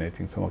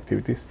coordinating some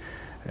activities.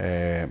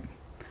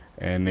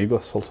 And it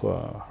was also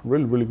a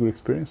really, really good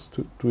experience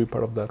to be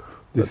part of that.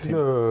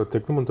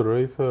 Tec de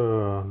Monterrey is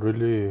a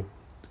really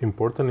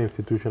important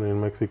institution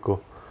in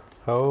Mexico.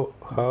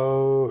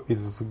 How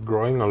is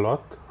growing a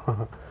lot?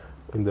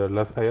 In the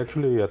last, I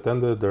actually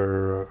attended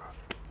their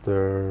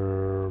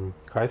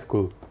high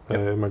school. Yep.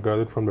 I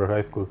graduated from their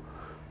high school,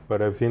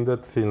 but I've seen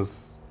that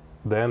since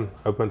then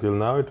up until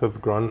now, it has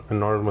grown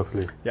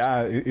enormously.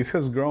 Yeah, it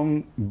has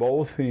grown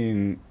both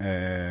in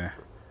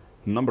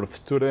number of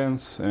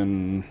students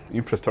and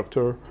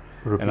infrastructure,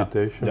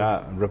 Reputation.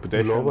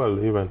 Reputation.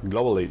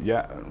 Globally,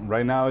 yeah.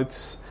 Right now,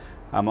 it's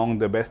among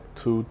the best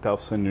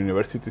 2,000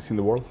 universities in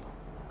the world.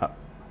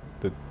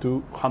 The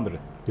 200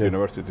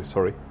 universities.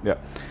 Sorry, yeah.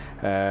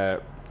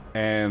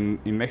 And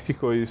in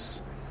Mexico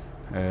is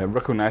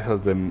recognized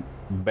as the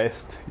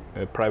best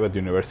private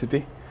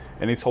university,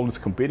 and it's always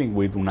competing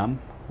with UNAM,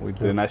 with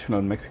the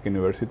National Mexican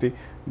University,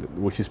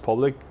 which is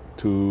public,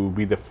 to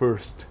be the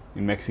first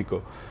in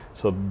Mexico.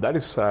 So that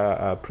is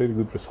a pretty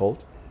good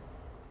result.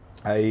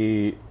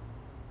 I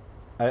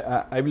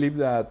believe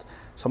that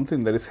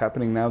something that is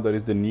happening now, that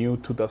is the new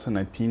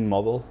 2019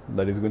 model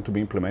that is going to be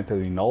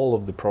implemented in all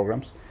of the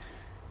programs,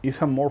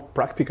 is a more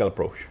practical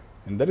approach.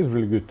 And that is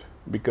really good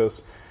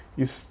because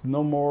it's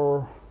no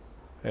more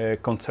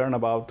concern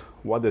about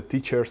what the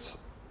teachers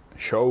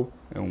show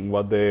and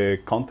what the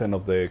content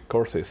of the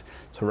course is.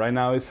 So right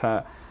now it's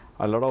a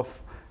lot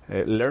of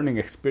learning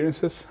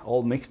experiences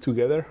all mixed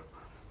together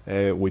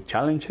with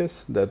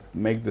challenges that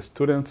make the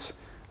students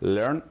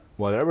learn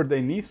whatever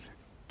they need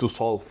to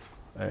solve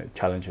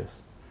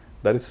challenges.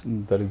 That is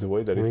the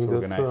way that it's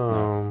organized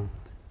now.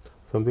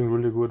 Something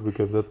really good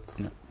because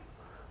that's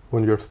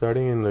when you're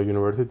studying in the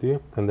university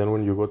and then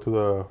when you go to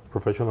the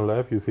professional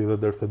life, you see that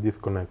there's a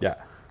disconnect. Yeah,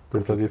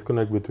 there's a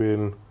disconnect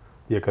between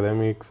the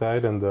academic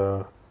side and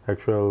the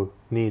actual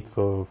needs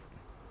of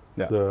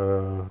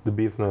the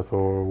business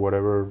or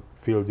whatever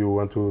field you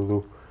want to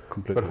do.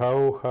 Completely. But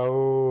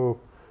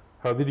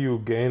how did you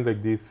gain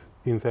like this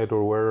insight,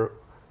 or where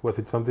was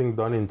it something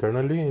done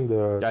internally in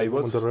the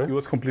Monterrey? It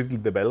was completely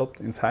developed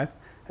inside.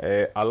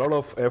 A lot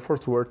of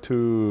efforts were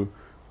to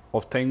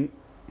obtain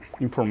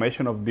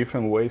information of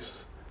different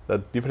ways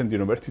that different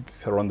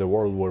universities around the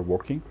world were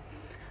working.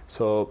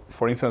 So,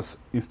 for instance,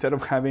 instead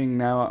of having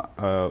now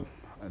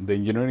the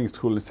engineering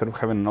school, instead of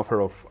having an offer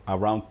of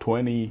around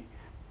 20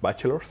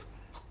 bachelors,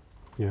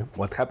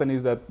 what happened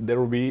is that there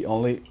will be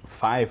only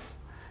 5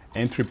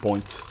 entry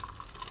points.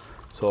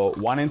 So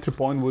one entry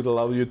point would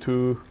allow you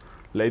to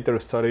later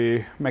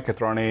study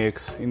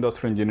mechatronics,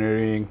 industrial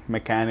engineering,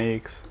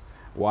 mechanics.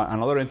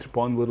 Another entry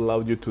point would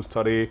allow you to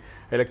study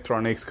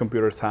electronics,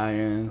 computer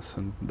science,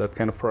 and that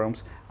kind of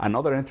programs.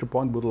 Another entry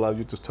point would allow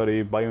you to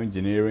study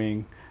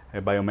bioengineering,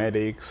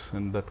 biomedics,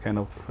 and that kind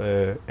of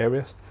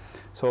areas.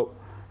 So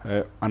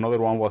another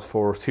one was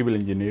for civil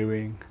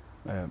engineering.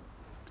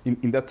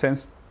 In that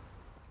sense,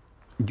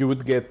 you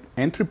would get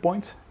entry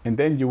points, and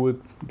then you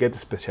would get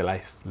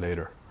specialized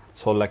later.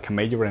 So like a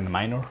major and a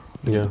minor.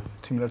 Yeah.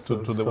 Similar to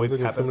the way it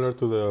happens. Similar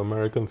to the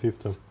American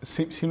system.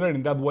 Similar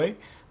in that way,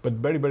 but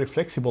very, very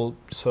flexible.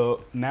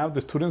 So now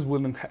the students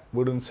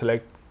wouldn't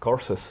select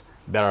courses.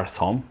 There are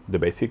some, the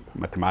basic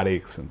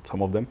mathematics and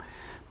some of them,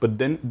 but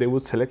then they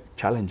would select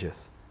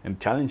challenges. And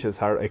challenges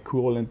are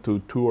equivalent to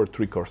 2 or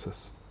 3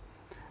 courses.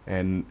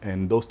 And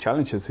those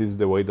challenges is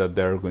the way that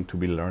they're going to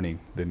be learning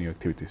the new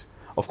activities.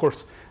 Of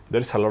course,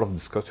 there's a lot of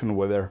discussion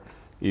whether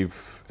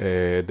if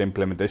the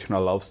implementation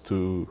allows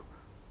to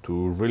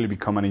really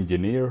become an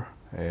engineer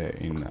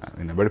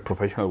in a very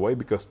professional way,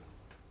 because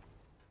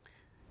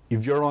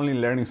if you're only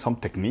learning some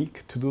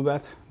technique to do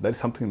that, that is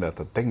something that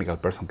a technical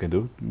person can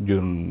do. You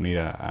don't need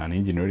an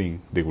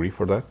engineering degree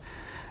for that.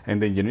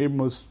 And the engineer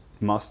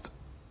must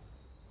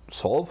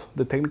solve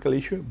the technical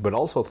issue, but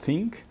also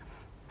think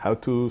how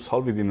to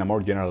solve it in a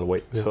more general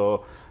way. Yeah.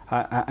 So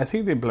I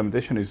think the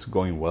implementation is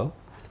going well.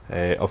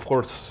 Of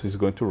course, it's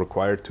going to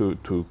require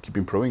to keep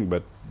improving,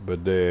 but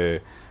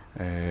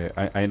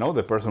I know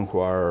the person who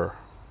are,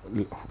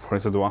 for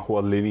instance, the one who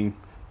was leading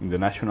in the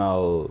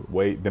national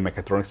way the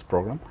mechatronics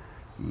program.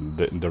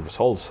 The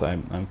results,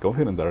 I'm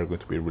confident that are going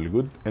to be really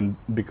good, and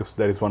because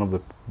that is one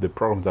of the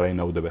programs that I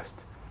know the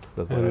best.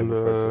 That's what I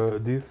refer to.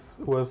 This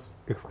was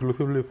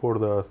exclusively for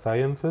the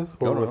sciences,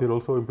 or was it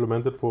also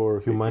implemented for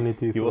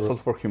humanities? It was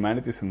also for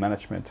humanities and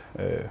management,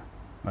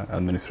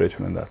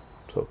 administration and that.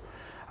 So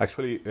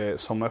actually,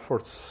 some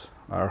efforts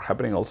are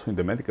happening also in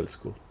the medical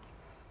school.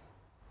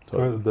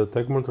 So the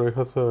Tec Monterrey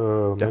has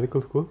a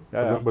medical school,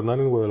 but not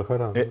in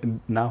Guadalajara.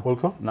 Now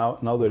also?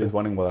 Now there is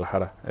one in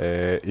Guadalajara.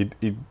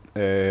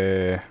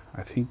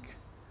 I think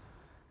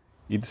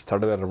it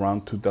started at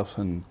around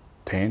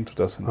 2010,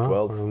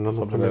 2012. I'm not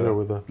familiar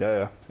with that.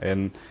 Yeah,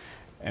 and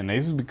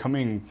it's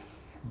becoming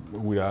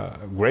with a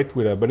very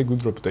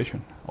good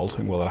reputation also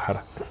in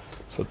Guadalajara.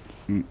 So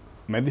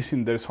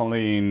medicine there's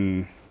only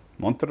in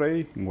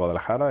Monterrey, in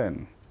Guadalajara,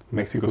 and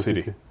Mexico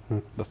City.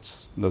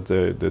 That's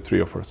the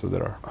three offers that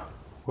there are.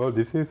 Well,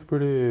 this is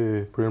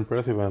pretty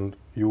impressive, and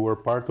you were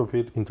part of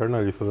it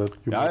internally, so that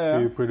you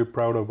must be pretty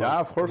proud of it. Yeah,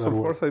 of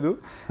course I do.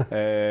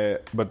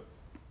 But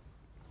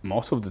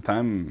most of the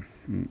time,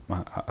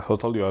 as I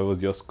told you, I was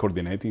just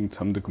coordinating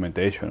some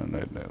documentation, and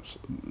I was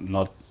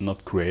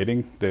not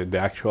creating the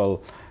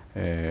actual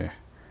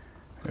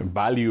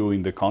value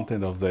in the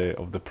content of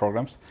the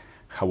programs.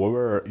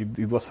 However,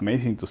 it was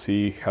amazing to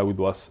see how it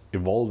was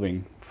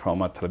evolving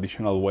from a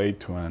traditional way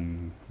to a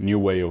new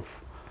way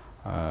of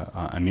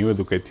a new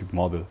educative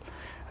model.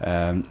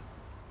 The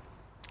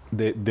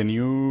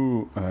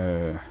new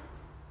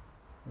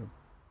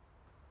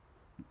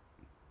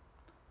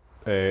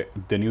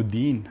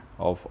dean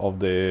of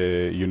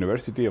the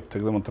University of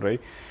Tec de Monterrey,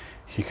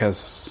 he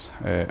has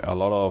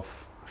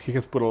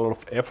put a lot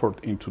of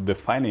effort into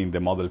defining the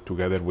model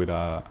together with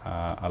a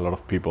lot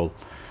of people,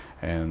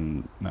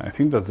 and I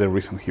think that's the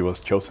reason he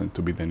was chosen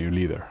to be the new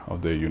leader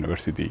of the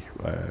university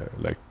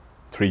like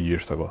 3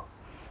 years ago.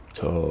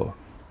 So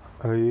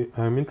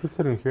I'm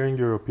interested in hearing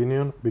your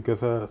opinion,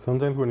 because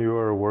sometimes when you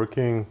are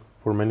working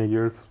for many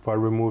years, far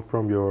removed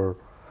from your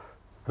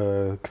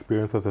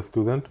experience as a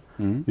student,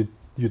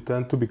 you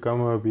tend to become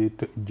a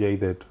bit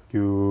jaded.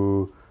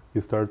 You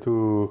start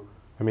to,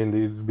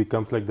 it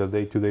becomes like the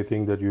day-to-day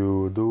thing that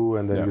you do,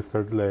 and then you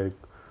start like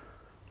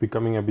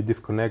becoming a bit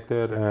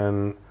disconnected.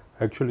 And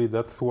actually,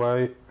 that's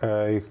why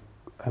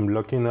I'm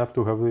lucky enough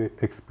to have the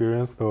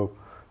experience of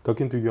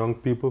talking to young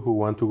people who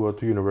want to go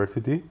to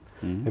university.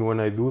 And when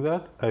I do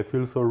that, I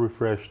feel so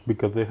refreshed,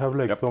 because they have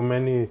like so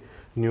many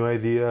new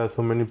ideas,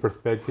 so many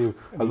perspectives,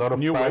 a lot of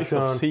new passion.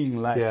 ways of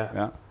seeing life.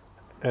 Yeah.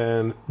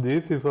 And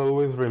this is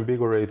always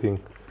reinvigorating.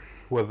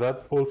 Was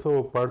that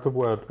also part of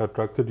what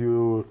attracted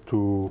you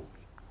to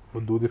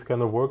do this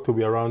kind of work, to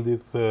be around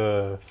this?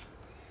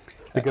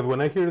 Because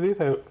when I hear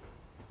this,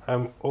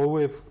 I'm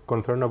always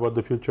concerned about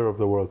the future of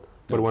the world.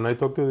 But when I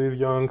talk to these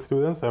young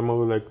students, I'm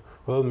always like,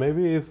 well,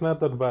 maybe it's not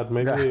that bad.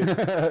 Maybe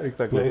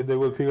exactly. They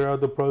will figure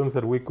out the problems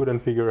that we couldn't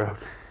figure out.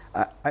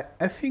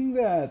 I think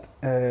that,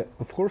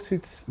 of course,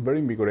 it's very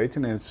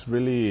invigorating, and it's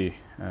really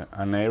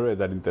an area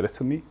that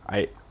interested me.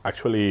 I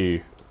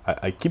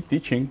keep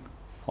teaching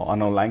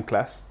an online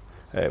class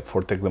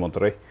for Tec de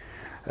Monterrey,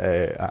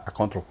 a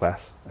control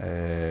class.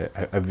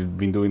 I've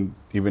been doing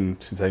even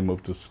since I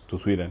moved to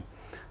Sweden.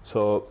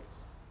 So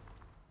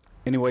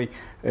anyway,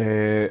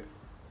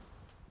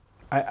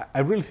 I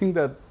really think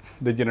that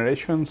the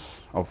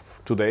generations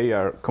of today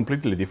are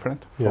completely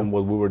different from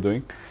what we were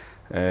doing.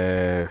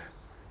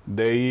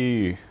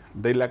 They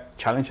lack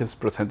challenges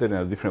presented in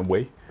a different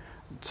way.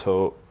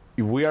 So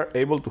if we are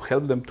able to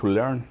help them to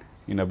learn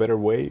in a better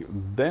way,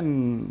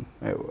 then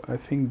I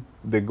think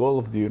the goal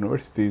of the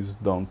university is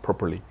done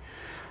properly.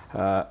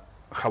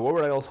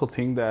 However, I also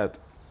think that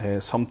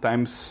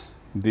sometimes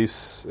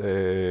these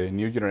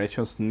new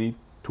generations need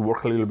to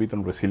work a little bit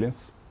on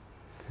resilience.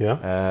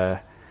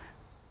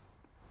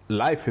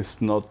 Life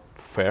is not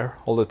fair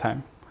all the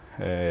time.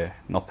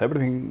 Not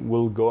everything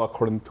will go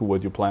according to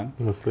what you plan.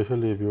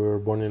 Especially if you were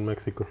born in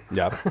Mexico.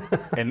 Yeah,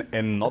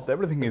 and not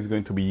everything is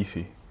going to be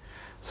easy.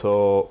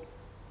 So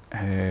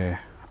I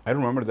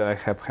remember that I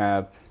have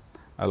had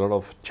a lot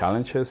of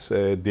challenges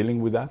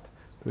dealing with that,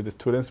 with the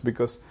students,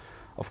 because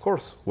of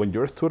course, when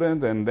you're a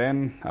student and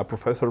then a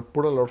professor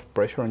put a lot of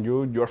pressure on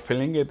you, you're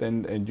feeling it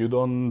and you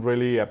don't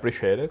really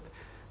appreciate it.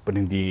 But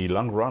in the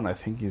long run, I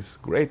think it's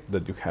great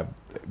that you have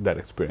that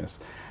experience.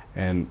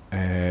 And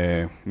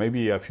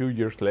maybe a few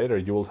years later,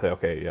 you will say,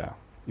 okay, yeah,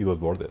 it was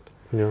worth it.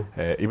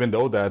 Yeah. Even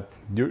though that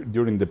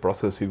during the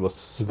process, it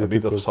was a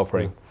bit of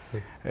suffering.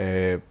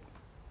 Yeah.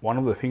 One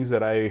of the things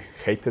that I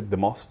hated the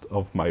most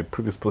of my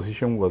previous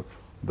position was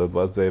the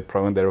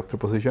program director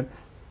position,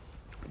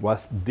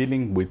 was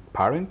dealing with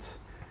parents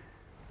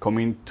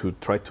coming to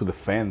try to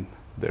defend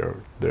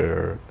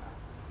their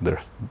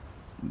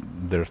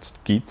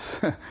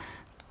kids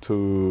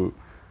to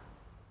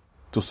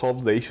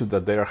solve the issues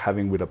that they are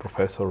having with a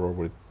professor or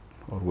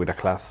with a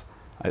class.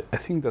 I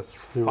think that's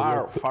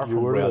far from reality. You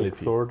were like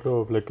sort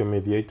of like a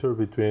mediator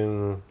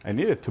between... I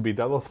needed to be.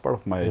 That was part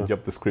of my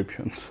job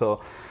description.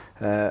 So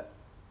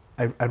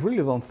I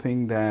really don't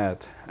think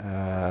that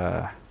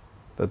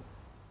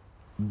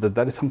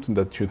that is something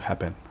that should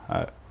happen.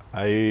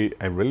 I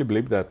really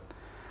believe that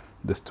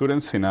the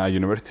students in a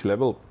university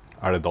level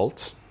are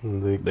adults.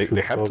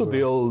 They have to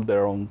deal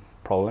their own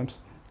problems.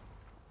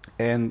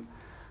 And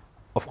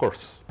of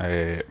course,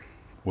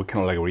 we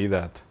can all agree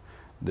that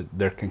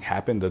there can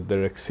happen, that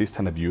there exists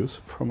an abuse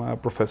from a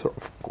professor.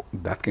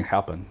 That can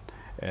happen.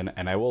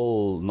 And I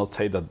will not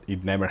say that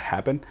it never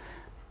happened,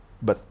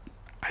 but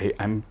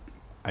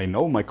I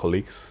know my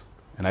colleagues,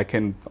 and I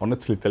can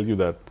honestly tell you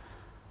that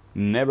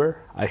never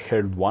I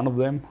heard one of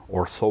them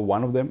or saw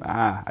one of them,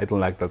 I don't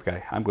like that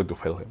guy, I'm going to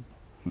fail him.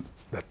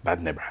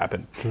 That never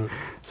happened. Mm.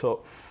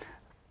 So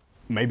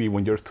maybe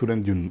when you're a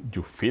student,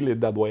 you feel it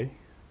that way,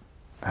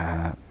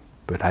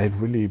 but I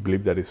really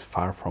believe that it's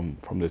far from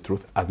the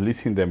truth, at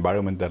least in the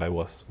environment that I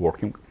was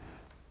working.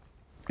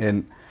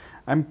 And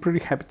I'm pretty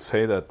happy to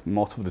say that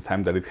most of the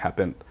time that it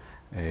happened,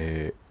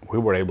 we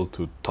were able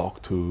to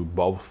talk to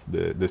both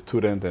the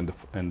student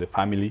and the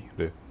family,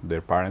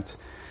 their parents,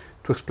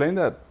 to explain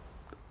that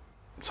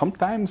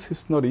sometimes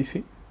it's not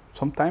easy.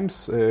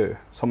 Sometimes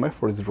some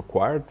effort is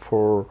required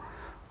for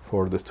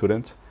the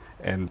student,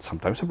 and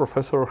sometimes a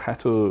professor has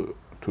to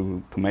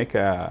make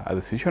a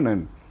decision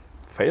and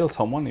fail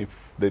someone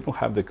if they don't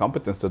have the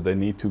competence that they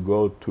need to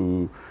go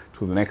to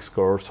the next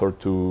course or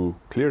to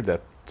clear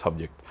that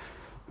subject.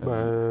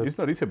 It's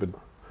not easy, but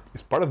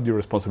it's part of your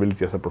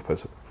responsibility as a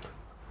professor.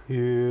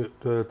 The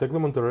Tec de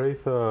Monterrey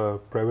is a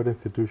private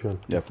institution.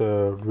 Yep. It's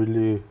a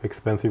really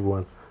expensive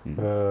one.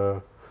 Mm-hmm.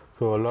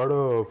 So a lot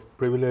of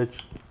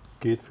privileged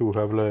kids who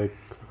have like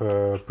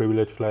a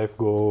privileged life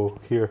go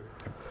here.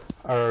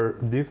 Are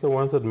these the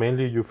ones that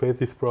mainly you face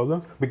this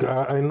problem?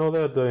 Because I know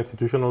that the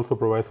institution also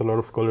provides a lot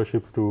of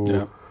scholarships to,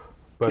 yeah.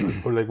 But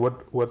like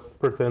what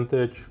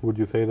percentage would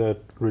you say that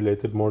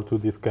related more to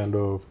this kind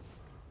of?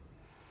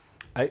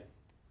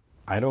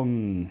 I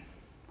don't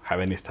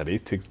have any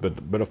statistics,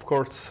 but of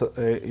course,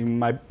 in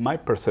my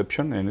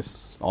perception, and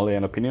it's only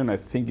an opinion, I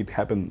think it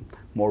happened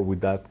more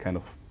with that kind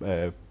of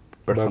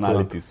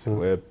personalities,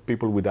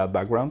 people with that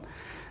background,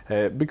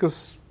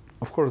 because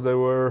of course they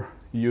were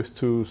used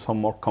to some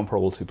more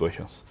comfortable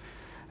situations,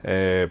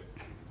 and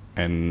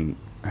in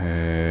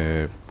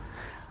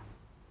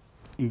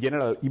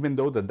general, even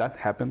though that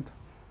happened,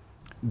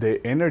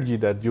 the energy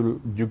that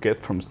you get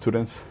from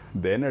students,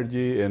 the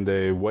energy and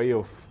the way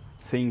of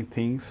seeing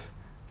things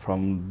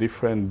from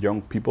different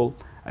young people,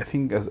 I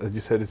think, as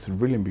you said, it's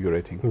really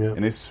invigorating. Yeah.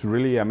 And it's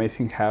really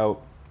amazing how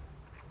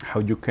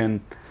you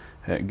can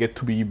get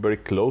to be very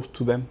close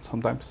to them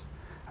sometimes.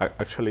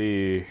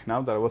 Actually,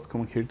 now that I was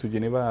coming here to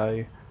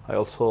Geneva, I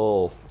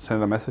also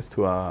sent a message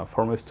to a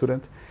former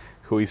student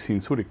who is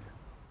in Zurich.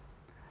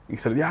 He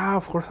said, yeah,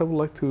 of course I would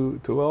like to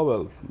go,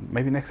 well,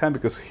 maybe next time,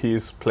 because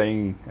he's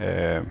playing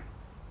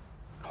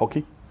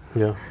hockey.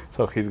 Yeah.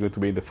 So he's going to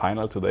be in the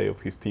final today of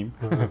his team.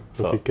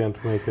 So he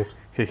can't make it.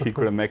 He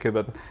couldn't make it,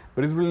 but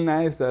it's really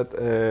nice that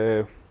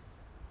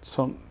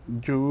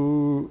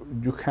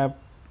you have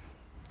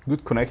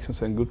good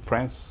connections and good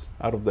friends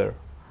out of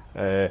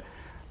there.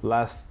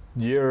 Last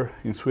year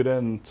in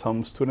Sweden,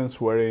 some students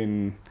were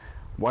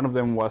one of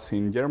them was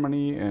in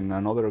Germany and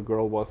another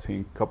girl was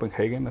in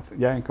Copenhagen.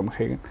 In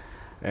Copenhagen.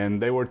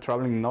 And they were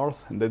traveling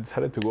north, and they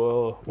decided to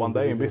go one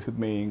day and visit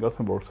me in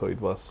Gothenburg. So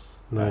it was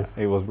nice.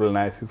 It was really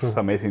nice. It was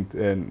amazing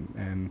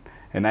and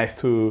nice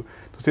to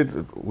see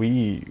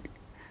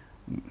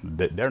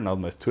that they're not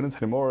my students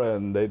anymore,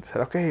 and they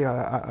said, okay,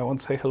 I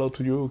want to say hello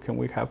to you. Can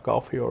we have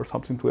coffee or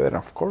something together? And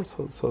of course.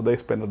 So they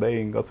spent a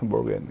day in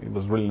Gothenburg, and it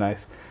was really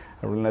nice,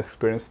 a really nice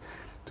experience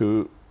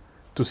to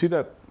see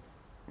that.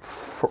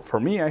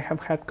 For me, I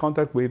have had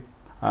contact with.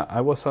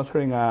 I was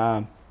answering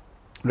a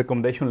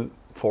recommendation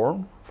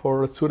form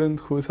for a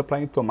student who is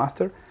applying to a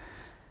master,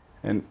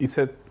 and it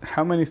said,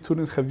 how many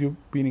students have you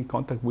been in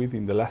contact with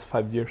in the last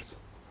 5 years?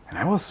 And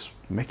I was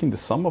making the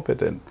sum of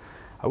it, and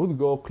I would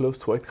go close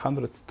to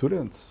 800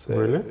 students.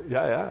 Really?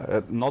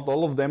 Yeah. Not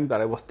all of them that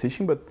I was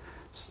teaching, but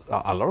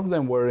a lot of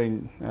them were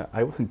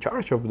I was in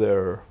charge of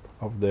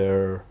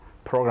their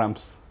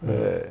programs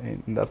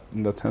in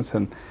that sense,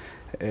 and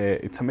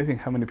it's amazing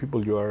how many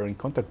people you are in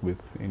contact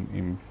with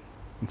in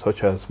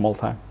such a small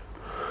time.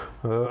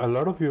 A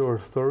lot of your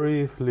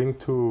story is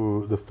linked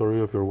to the story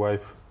of your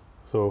wife.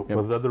 So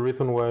was that the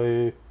reason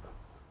why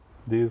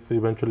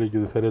eventually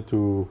you decided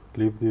to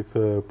leave this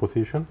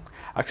position?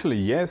 Actually,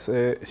 yes.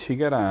 She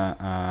got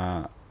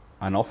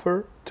an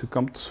offer to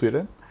come to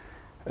Sweden.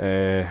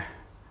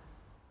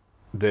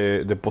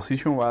 The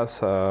position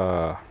was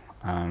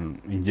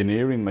an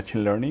engineer in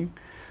machine learning,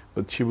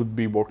 but she would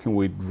be working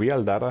with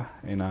real data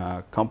in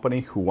a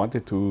company who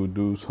wanted to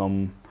do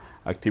some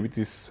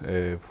activities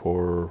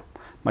for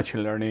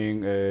machine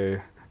learning,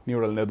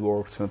 neural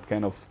networks, and that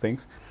kind of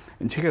things.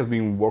 And she has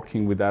been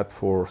working with that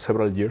for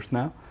several years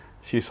now.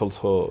 She has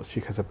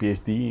a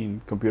PhD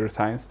in computer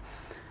science.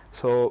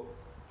 So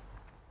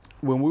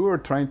when we were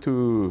trying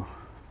to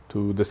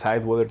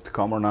decide whether to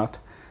come or not,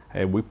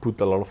 we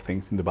put a lot of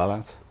things in the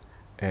balance.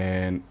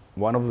 And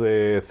one of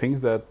the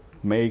things that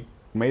made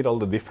all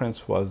the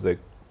difference was the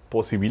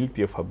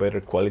possibility of a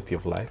better quality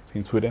of life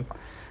in Sweden,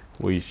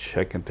 which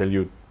I can tell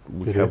you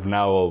we have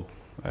now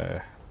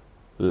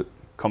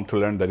come to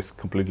learn that is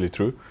completely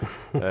true.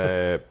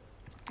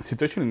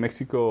 Situation in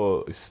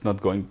Mexico is not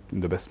going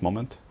in the best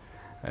moment.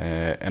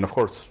 And of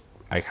course,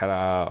 I had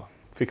a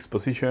fixed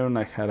position.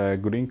 I had a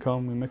good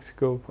income in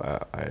Mexico.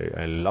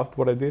 I loved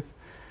what I did.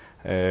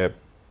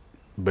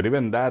 But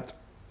even that,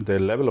 the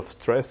level of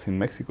stress in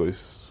Mexico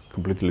is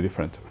completely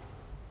different.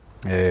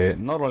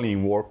 Not only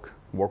in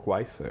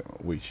work-wise,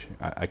 which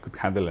I could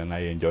handle and I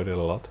enjoyed it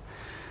a lot.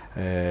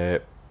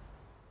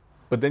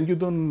 But then you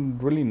don't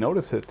really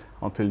notice it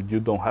until you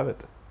don't have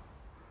it.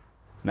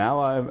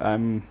 Now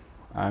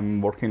I'm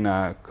working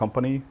a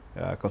company,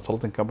 a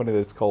consulting company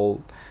that's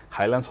called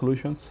Highland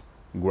Solutions.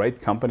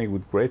 Great company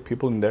with great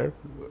people in there.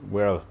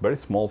 We're a very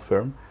small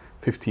firm,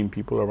 15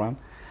 people around,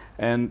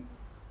 and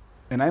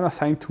I'm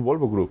assigned to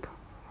Volvo Group.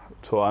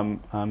 So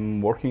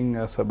I'm working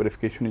as a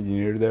verification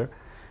engineer there,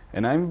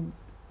 and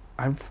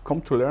I've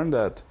come to learn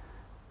that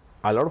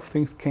a lot of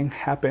things can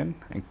happen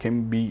and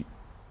can be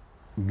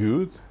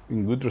good,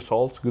 in good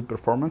results, good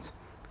performance,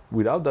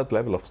 without that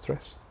level of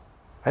stress.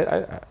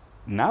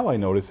 Now I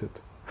notice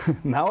it.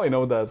 Now I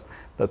know that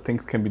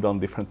things can be done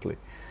differently.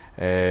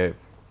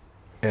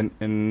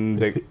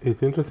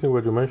 It's interesting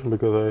what you mentioned,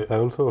 because I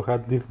also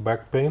had this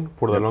back pain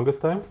for the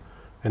longest time,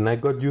 and I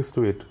got used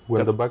to it.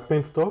 When the back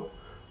pain stopped,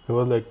 I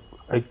was like,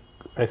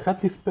 I had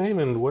this pain,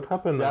 and what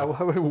happened? Yeah,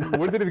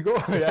 where did it go?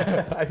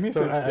 Yeah, I miss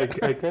it.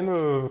 I kind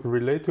of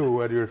relate to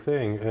what you're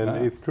saying,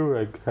 and it's true.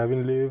 Like,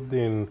 having lived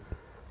in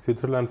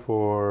Switzerland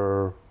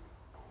for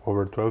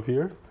over 12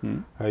 years,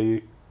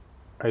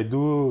 I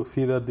do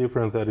see that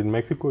difference, that in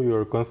Mexico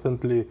you're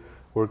constantly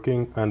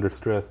working under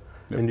stress,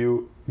 and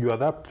you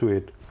adapt to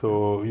it.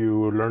 So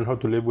you learn how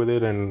to live with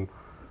it, and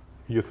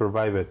you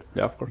survive it.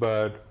 Yeah, of course.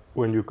 But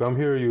when you come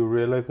here, you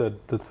realize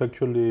that that's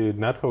actually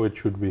not how it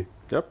should be.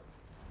 Yep.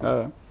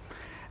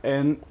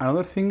 And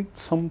another thing,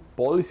 some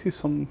policies,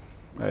 some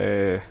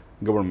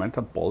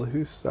governmental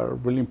policies are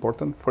really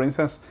important. For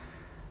instance,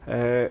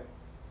 there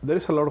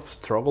is a lot of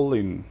struggle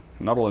in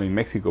not only in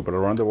Mexico but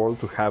around the world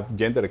to have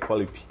gender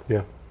equality.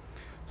 Yeah.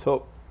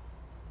 So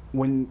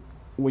when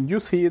you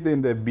see it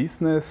in the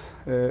business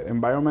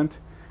environment,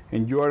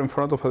 and you are in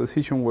front of a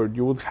decision where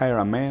you would hire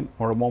a man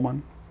or a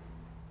woman,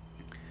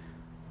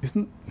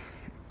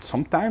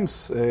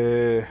 sometimes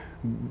the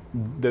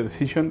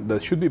decision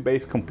that should be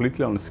based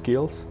completely on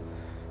skills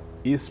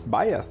is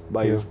biased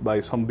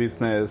by some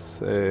business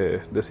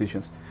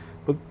decisions.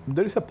 But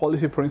there is a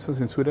policy, for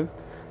instance, in Sweden.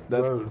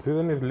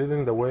 Sweden is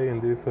leading the way in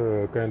these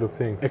kind of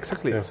things.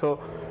 Exactly. Yeah. So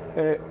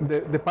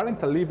the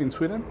parental leave in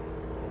Sweden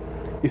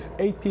is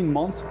 18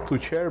 months to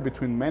share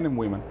between men and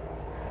women.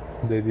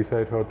 They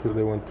decide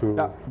they want to...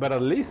 Yeah, but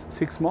at least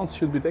 6 months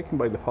should be taken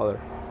by the father.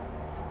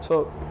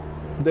 So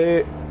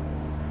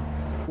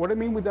what I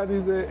mean with that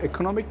is the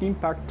economic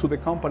impact to the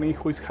company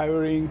who is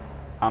hiring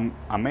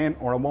a man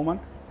or a woman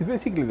is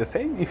basically the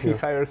same if he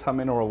hires a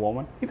man or a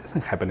woman. It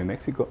doesn't happen in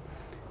Mexico.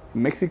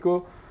 In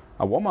Mexico,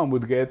 a woman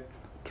would get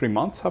 3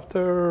 months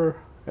after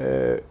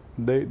they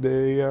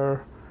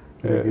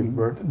give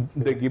birth.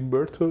 They give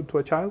birth to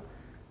a child,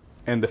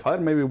 and the father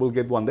maybe will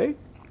get 1 day.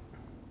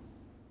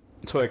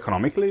 So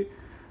economically,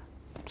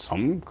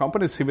 some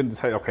companies even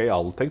decide, okay,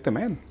 I'll take the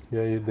man.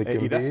 Yeah, they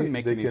can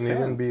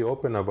even be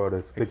open about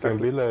it.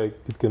 Exactly.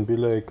 It can be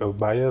like a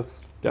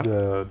bias. Yeah.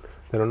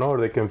 They don't know, or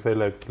they can say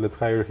like, let's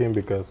hire him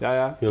because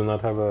he'll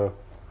not have a.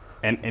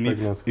 And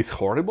it's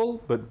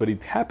horrible, but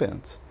it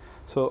happens.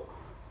 So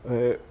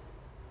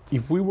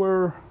if we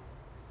were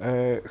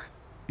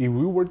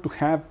to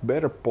have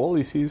better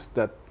policies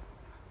that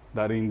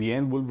in the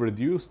end will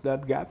reduce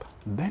that gap,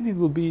 then it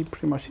will be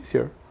pretty much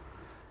easier.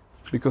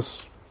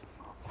 Because,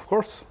 of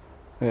course,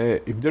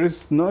 if there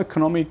is no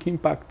economic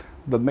impact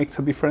that makes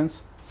a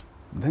difference,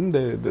 then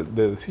the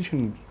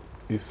decision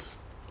is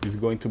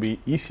going to be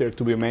easier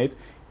to be made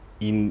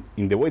in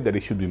the way that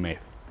it should be made.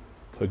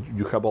 So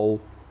you have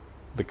all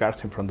the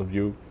cards in front of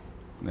you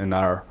and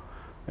are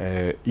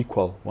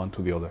equal one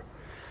to the other.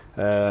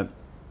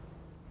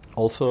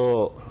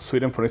 Also,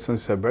 Sweden, for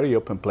instance, is a very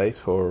open place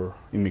for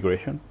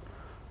immigration.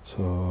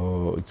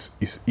 So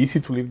it's easy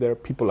to live there.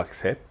 People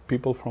accept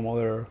people from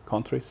other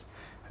countries.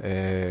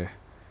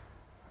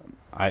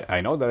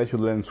 I know that I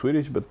should learn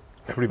Swedish, but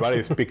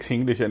everybody speaks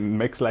English and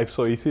makes life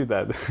so easy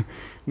that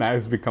now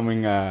it's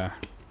becoming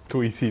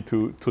too easy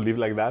to live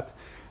like that.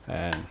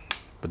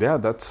 But yeah,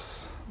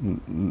 that's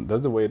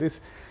the way it is.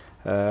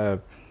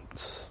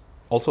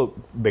 Also,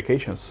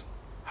 vacations.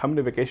 How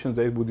many vacation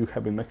days would you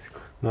have in Mexico?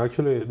 No,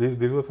 actually,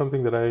 this was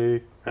something that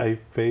I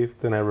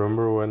faced, and I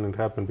remember when it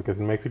happened, because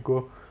in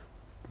Mexico,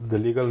 the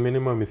legal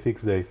minimum is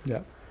 6 days.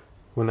 Yeah.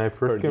 When I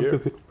first came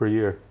per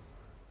year,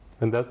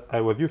 and that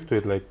I was used to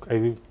it. Like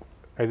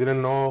I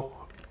didn't know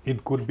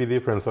it could be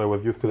different, so I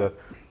was used to that.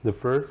 The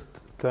first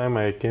time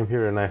I came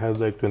here and I had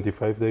like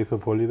 25 days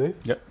of holidays.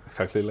 Yeah,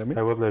 exactly like me.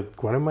 I was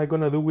like, what am I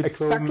gonna do with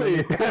so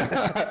many?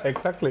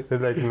 Exactly.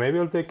 Like, maybe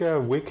I'll take a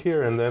week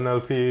here and then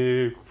I'll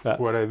see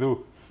what I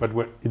do. But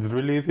it's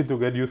really easy to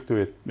get used to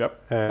it.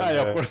 Yep. And,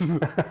 of course.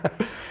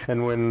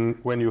 And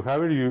when you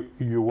have it,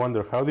 you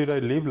wonder, how did I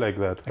live like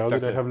that? How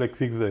did I have like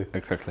 6 days?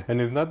 Exactly.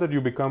 And it's not that you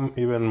become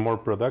even more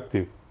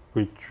productive,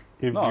 which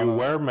if you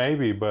were,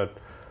 maybe, but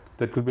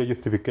that could be a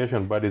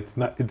justification. But it's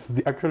not. It's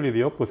actually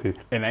the opposite.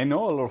 And I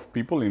know a lot of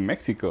people in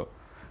Mexico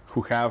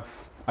who have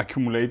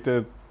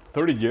accumulated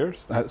 30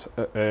 years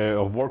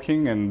of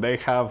working, and they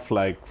have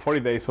like 40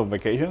 days of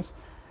vacations.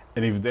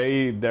 And if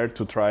they dare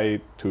to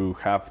try to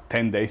have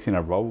 10 days in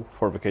a row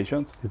for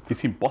vacations,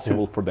 it's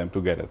impossible for them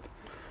to get it.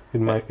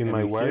 In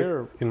my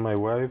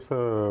wife's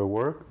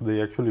work,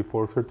 they actually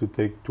force her to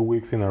take 2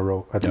 weeks in a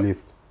row at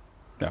least.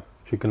 Yeah,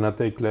 she cannot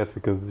take less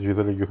because she's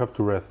like, you have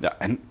to rest. Yeah,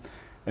 and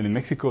in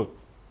Mexico,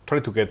 try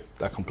to get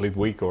a complete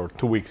week or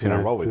 2 weeks in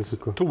a row. It's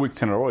 2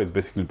 weeks in a row is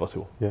basically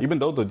impossible. Yeah. Even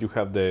though that you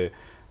have the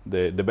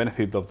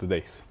benefit of the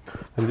days.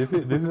 And this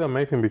is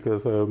amazing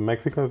because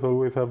Mexicans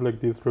always have like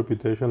this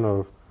reputation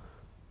of,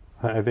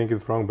 I think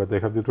it's wrong, but they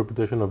have this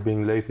reputation of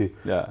being lazy.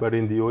 Yeah. But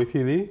in the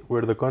OECD,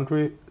 we're the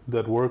country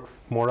that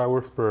works more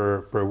hours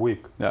per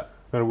week. Yeah.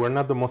 And we're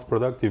not the most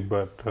productive,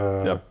 but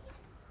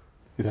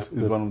it's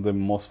one of the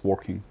most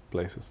working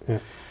places. Yeah.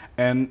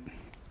 And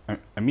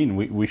I mean,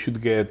 we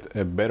should get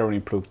better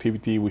in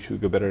productivity. We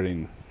should get better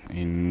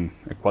in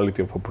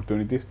equality of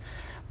opportunities.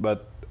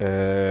 But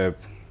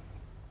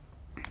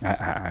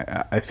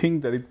I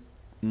think that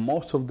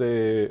most of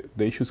the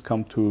issues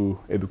come to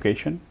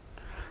education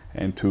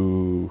and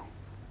to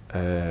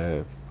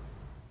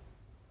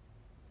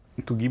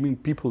giving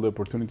people the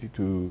opportunity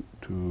to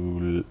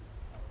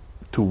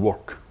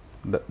work.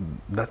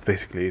 That's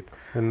basically it.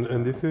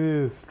 And this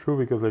is true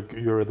because like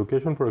your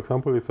education, for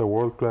example, is a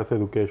world-class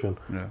education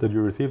that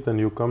you received, and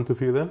you come to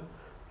Sweden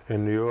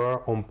and you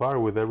are on par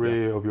with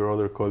every of your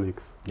other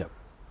colleagues. Yeah.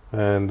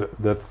 And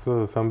that's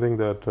something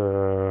that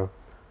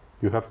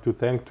you have to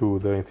thank to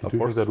the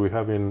institutions that we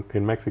have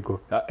in Mexico.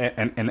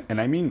 And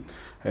I mean,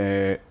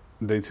 the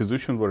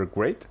institutions were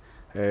great.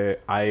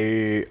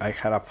 I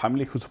had a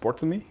family who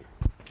supported me,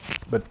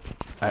 but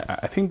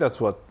I think that's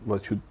what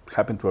should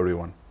happen to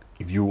everyone.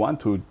 If you want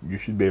to, you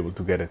should be able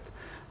to get it.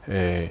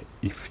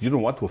 If you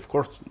don't want to, of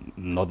course,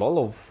 not all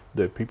of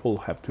the people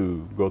have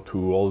to go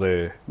to all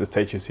the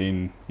stages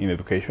in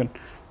education.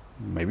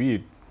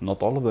 Maybe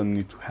not all of them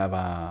need to have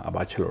a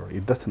bachelor.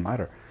 It doesn't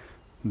matter.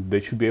 They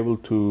should be able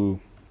to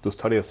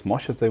study as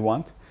much as they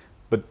want,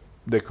 but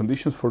the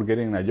conditions for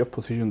getting a job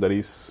position that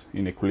is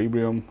in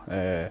equilibrium,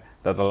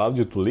 that allows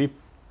you to live,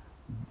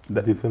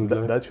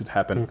 that should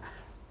happen.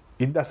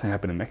 It doesn't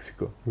happen in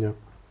Mexico. Yeah.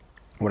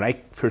 When I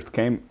first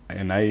came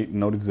and I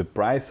noticed the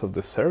price of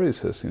the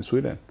services in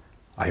Sweden,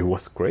 I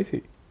was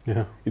crazy.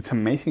 Yeah. It's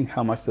amazing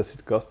how much does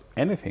it cost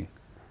anything.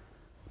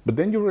 But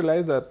then you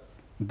realize that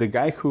the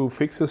guy who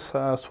fixes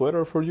a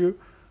sweater for you,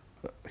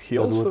 he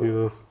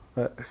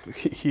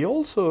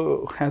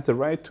also has the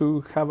right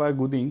to have a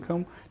good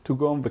income, to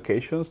go on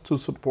vacations, to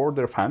support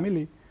their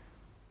family.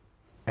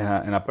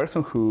 And a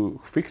person who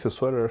fixes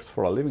sweaters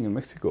for a living in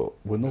Mexico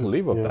will not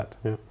live off that.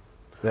 Yeah.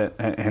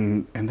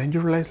 And then you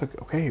realize, like,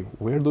 okay,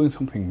 we're doing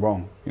something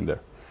wrong in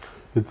there.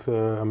 It's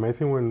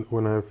amazing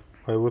when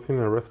I was in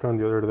a restaurant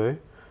the other day,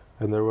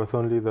 and there was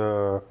only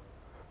the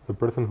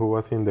person who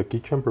was in the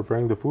kitchen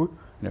preparing the food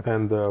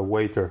and the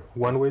waiter.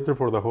 One waiter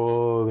for the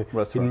whole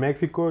restaurant. In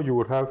Mexico, you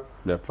would have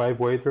 5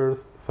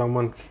 waiters,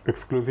 someone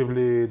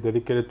exclusively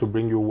dedicated to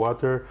bring you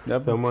water,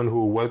 someone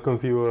who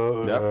welcomes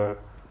you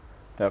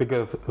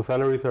because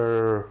salaries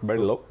are very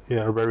low.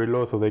 Yeah, are very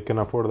low, so they can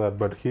afford that.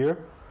 But here,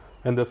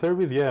 and the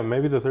service,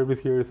 maybe the service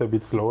here is a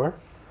bit slower,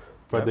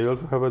 but they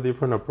also have a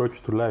different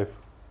approach to life.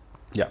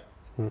 Yeah,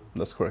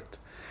 that's correct.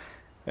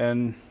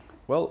 And,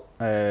 well,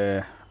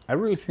 I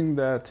really think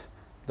that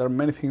there are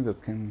many things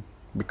that can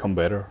become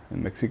better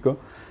in Mexico,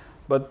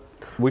 but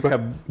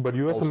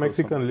you as a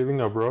Mexican living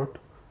abroad,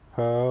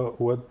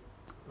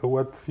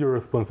 what's your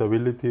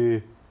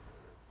responsibility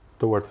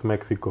towards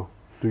Mexico?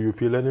 Do you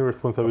feel any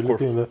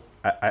responsibility in that?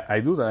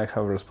 I do that. I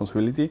have a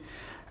responsibility.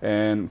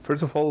 And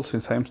first of all,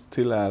 since I'm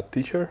still a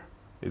teacher,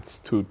 it's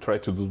to try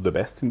to do the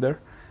best in there,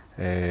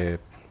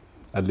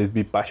 at least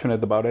be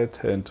passionate about it,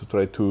 and to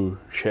try to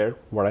share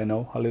what I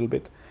know a little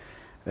bit.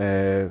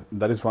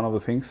 That is one of the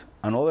things.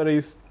 Another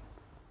is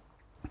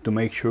to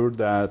make sure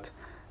that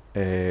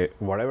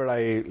whatever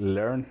I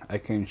learn, I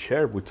can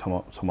share with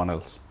someone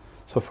else.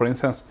 So, for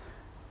instance,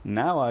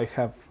 now I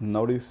have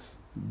noticed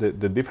the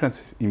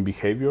difference in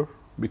behavior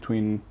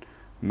between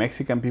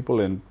Mexican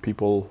people and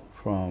people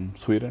from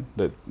Sweden.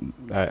 That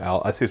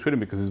I say Sweden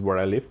because it's where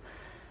I live,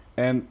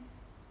 and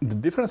the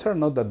differences are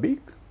not that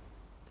big.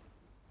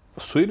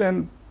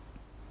 Sweden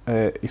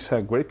is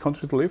a great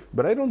country to live,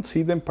 but I don't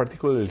see them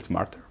particularly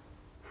smarter.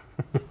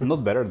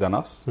 Not better than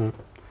us.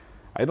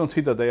 I don't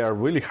see that they are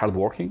really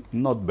hardworking.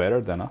 Not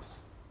better than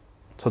us.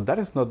 So that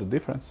is not the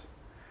difference.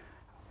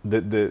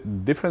 The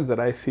difference that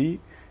I see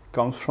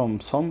comes from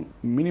some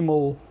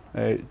minimal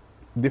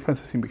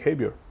differences in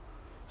behavior.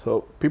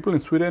 So people in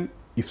Sweden,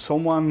 if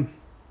someone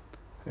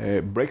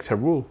breaks a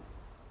rule,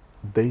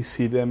 they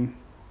see them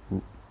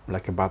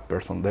like a bad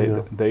person.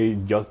 They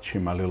judge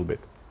him a little bit.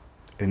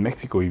 In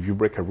Mexico, if you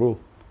break a rule,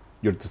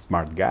 you're the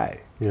smart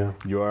guy. Yeah.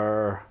 You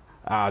are,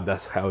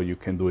 that's how you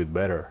can do it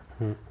better.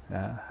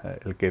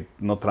 El que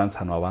no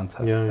tranza no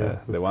avanza.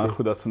 The one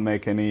who doesn't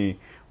make any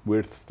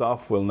weird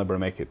stuff will never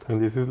make it.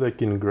 And this is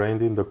like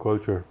ingrained in the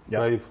culture.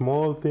 By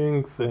small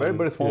things. Very,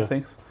 very small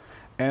things.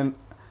 And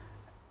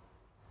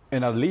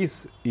And at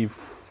least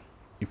if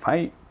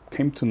I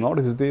came to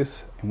notice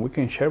this and we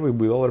can share it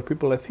with other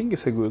people, I think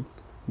it's a good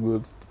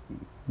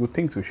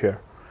thing to share.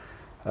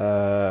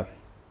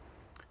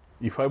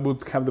 If I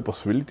would have the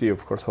possibility,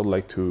 of course, I would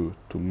like to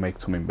make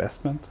some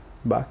investment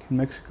back in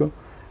Mexico.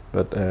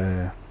 But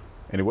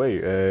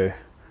anyway,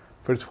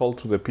 first of all,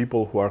 to the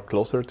people who are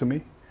closer to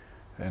me,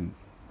 and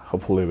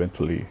hopefully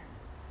eventually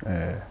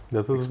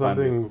that's also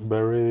something that's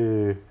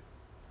very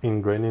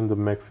ingrained in the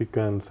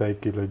Mexican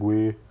psyche. Like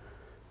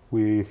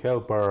we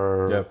help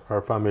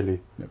our family,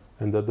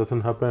 and that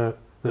doesn't happen.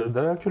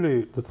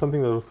 That's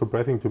something that was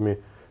surprising to me.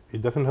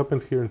 It doesn't happen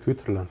here in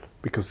Switzerland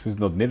because it's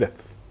not needed.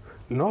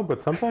 No,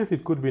 but sometimes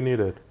it could be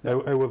needed.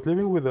 I was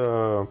living with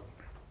the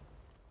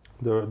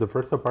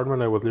first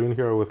apartment I was living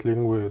here. I was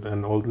living with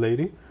an old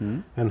lady,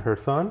 and her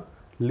son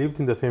lived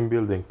in the same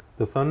building.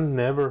 The son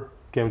never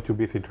came to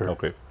visit her.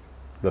 Okay,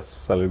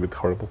 that's a little bit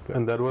horrible.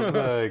 And that was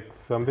like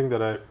something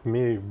that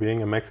me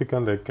being a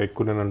Mexican, like I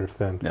couldn't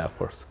understand. Yeah, of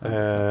course.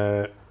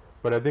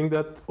 But I think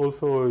that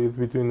also is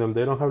between them.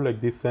 They don't have like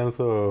this sense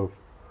of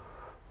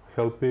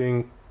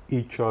helping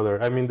each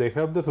other. I mean, they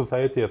help the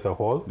society as a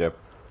whole. Yep.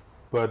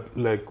 But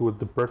like with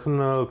the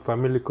personal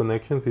family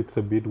connections, it's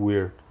a bit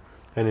weird.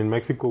 And in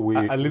Mexico,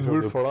 at least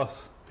weird for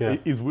us. Yeah.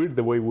 It's weird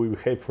the way we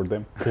behave for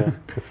them. Yeah,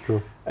 it's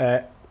true.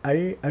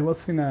 I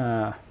was in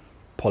a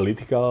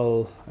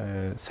political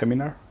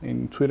seminar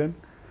in Sweden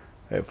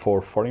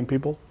for foreign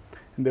people,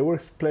 and they were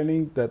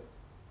explaining that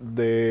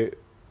the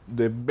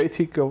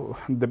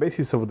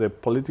basis of the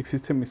political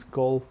system is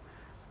called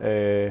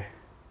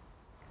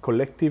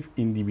collective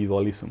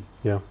individualism.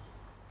 Yeah.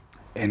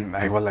 And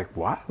I was like,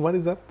 what? What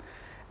is that?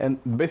 And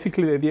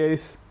basically the idea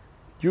is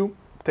you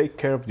take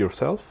care of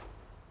yourself,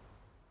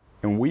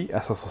 and we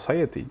as a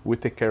society, we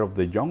take care of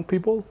the young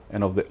people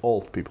and of the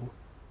old people.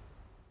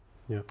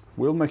 Yeah.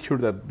 We'll make sure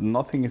that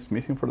nothing is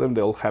missing for them.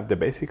 They'll have the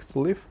basics to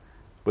live.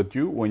 But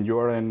you, when you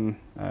are an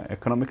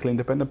economically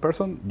independent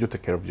person, you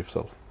take care of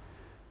yourself.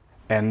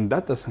 And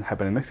that doesn't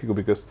happen in Mexico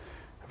because,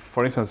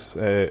 for instance,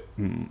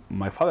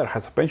 my father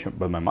has a pension,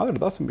 but my mother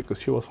doesn't because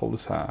she was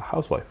always a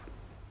housewife.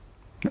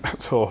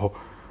 So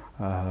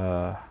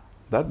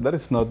that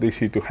is not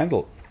easy to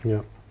handle.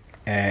 Yeah.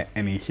 And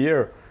in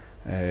here,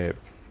 a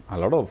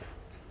lot of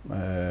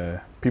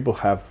people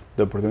have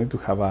the opportunity to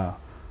have a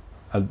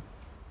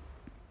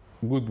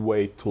good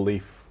way to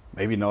live.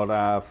 Maybe not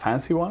a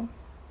fancy one,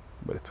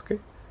 but it's okay.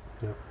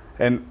 Yeah.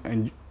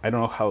 And I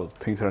don't know how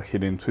things are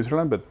here in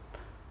Switzerland, but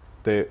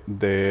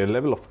the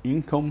level of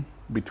income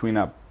between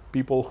a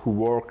people who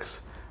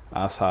works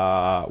as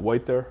a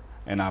waiter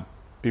and a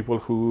people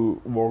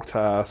who works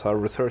as a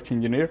research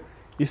engineer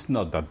is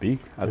not that big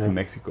as in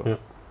Mexico. Yeah.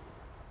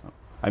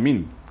 I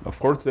mean, of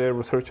course, the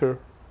researcher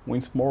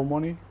wins more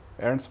money,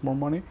 earns more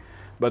money,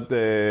 but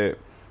they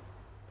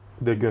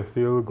can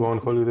still go on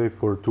holidays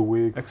for 2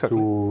 weeks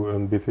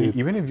and visit.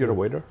 Even if you're a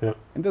waiter,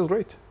 and that's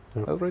great.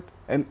 Yeah. That's right.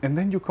 And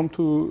then you come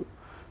to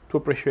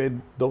appreciate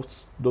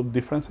those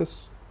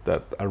differences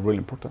that are really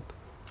important.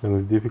 And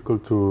it's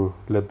difficult to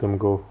let them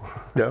go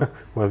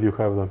once you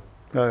have them.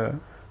 Yeah.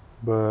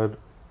 But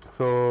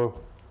so,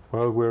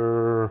 well,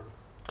 we're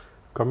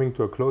coming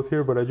to a close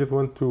here, but I just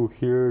want to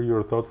hear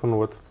your thoughts on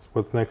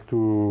what's next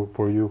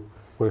for you.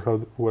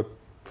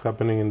 What's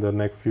happening in the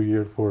next few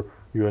years for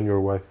you and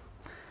your wife?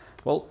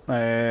 Well,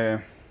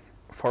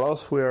 for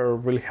us, we are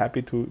really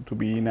happy to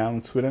be now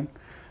in Sweden.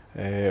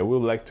 We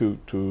would like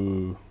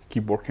to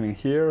keep working in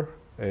here,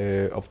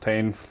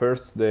 obtain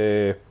first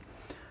the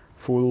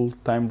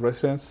full-time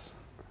residence,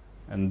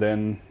 and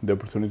then the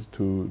opportunity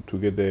to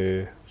get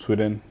the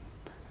Sweden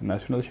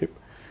nationalship,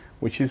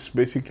 which is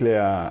basically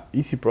an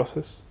easy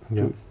process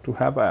to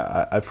have.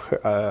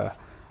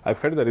 I've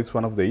heard that it's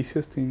one of the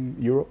easiest in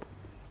Europe,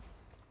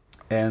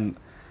 and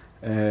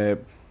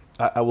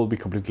I will be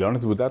completely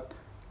honest with that.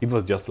 It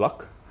was just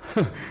luck.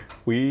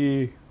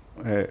 We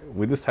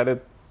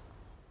decided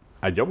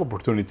a job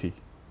opportunity.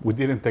 We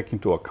didn't take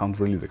into account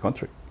really the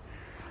country.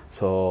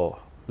 So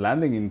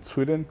landing in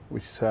Sweden,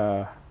 which is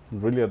a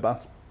really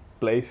advanced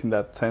place in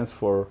that sense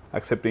for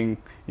accepting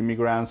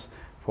immigrants,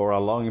 for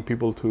allowing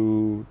people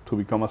to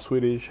become a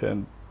Swedish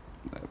and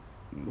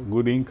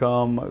good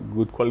income,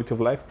 good quality of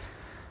life.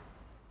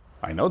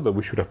 I know that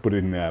we should have put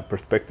it in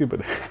perspective,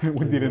 but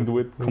we didn't do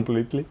it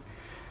completely.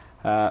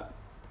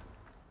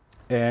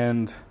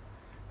 And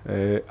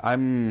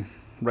I'm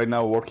right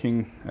now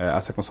working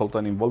as a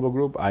consultant in Volvo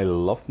Group. I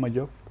love my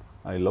job.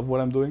 I love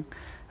what I'm doing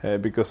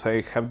because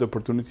I have the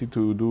opportunity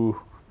to do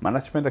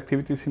management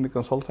activities in the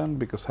consultant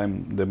because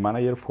I'm the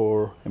manager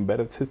for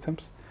embedded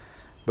systems.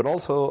 But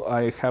also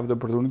I have the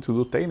opportunity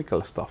to do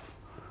technical stuff,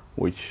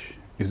 which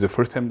is the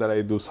first time that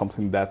I do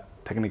something that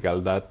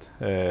technical, that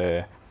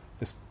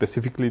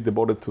specifically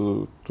devoted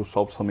to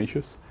solve some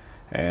issues.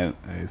 And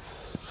it's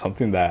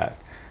something that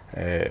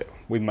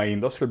with my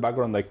industrial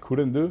background I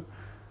couldn't do.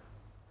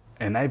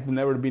 And I've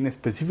never been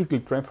specifically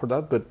trained for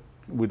that, but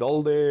with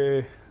all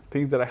the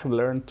things that I have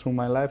learned through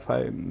my life,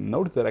 I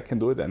noticed that I can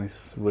do it, and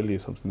it's really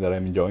something that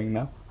I'm enjoying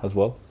now as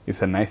well.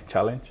 It's a nice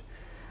challenge.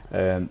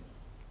 And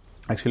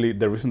Actually,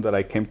 the reason that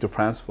I came to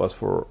France was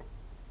for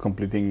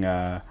completing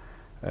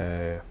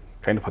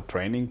kind of a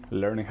training,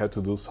 learning how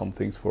to do some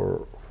things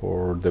for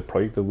the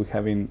project that we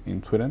have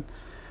in Sweden.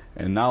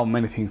 And now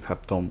many things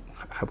have come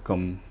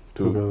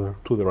to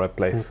the right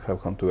place,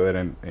 have come together,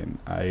 and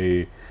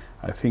I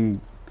think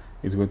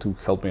it's going to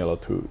help me a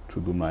lot to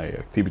do my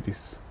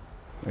activities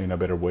in a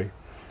better way.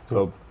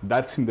 So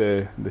that's in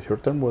the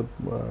short term what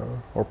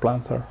our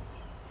plans are.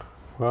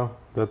 Well,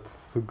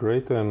 that's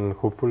great, and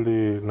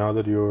hopefully now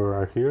that you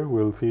are here,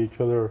 we'll see each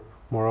other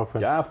more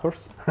often. Yeah, of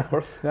course,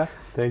 yeah.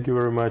 Thank you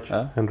very much,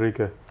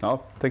 Enrique.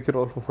 No, thank you,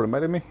 Rodolfo, for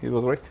inviting me. It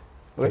was great.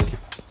 Thank you.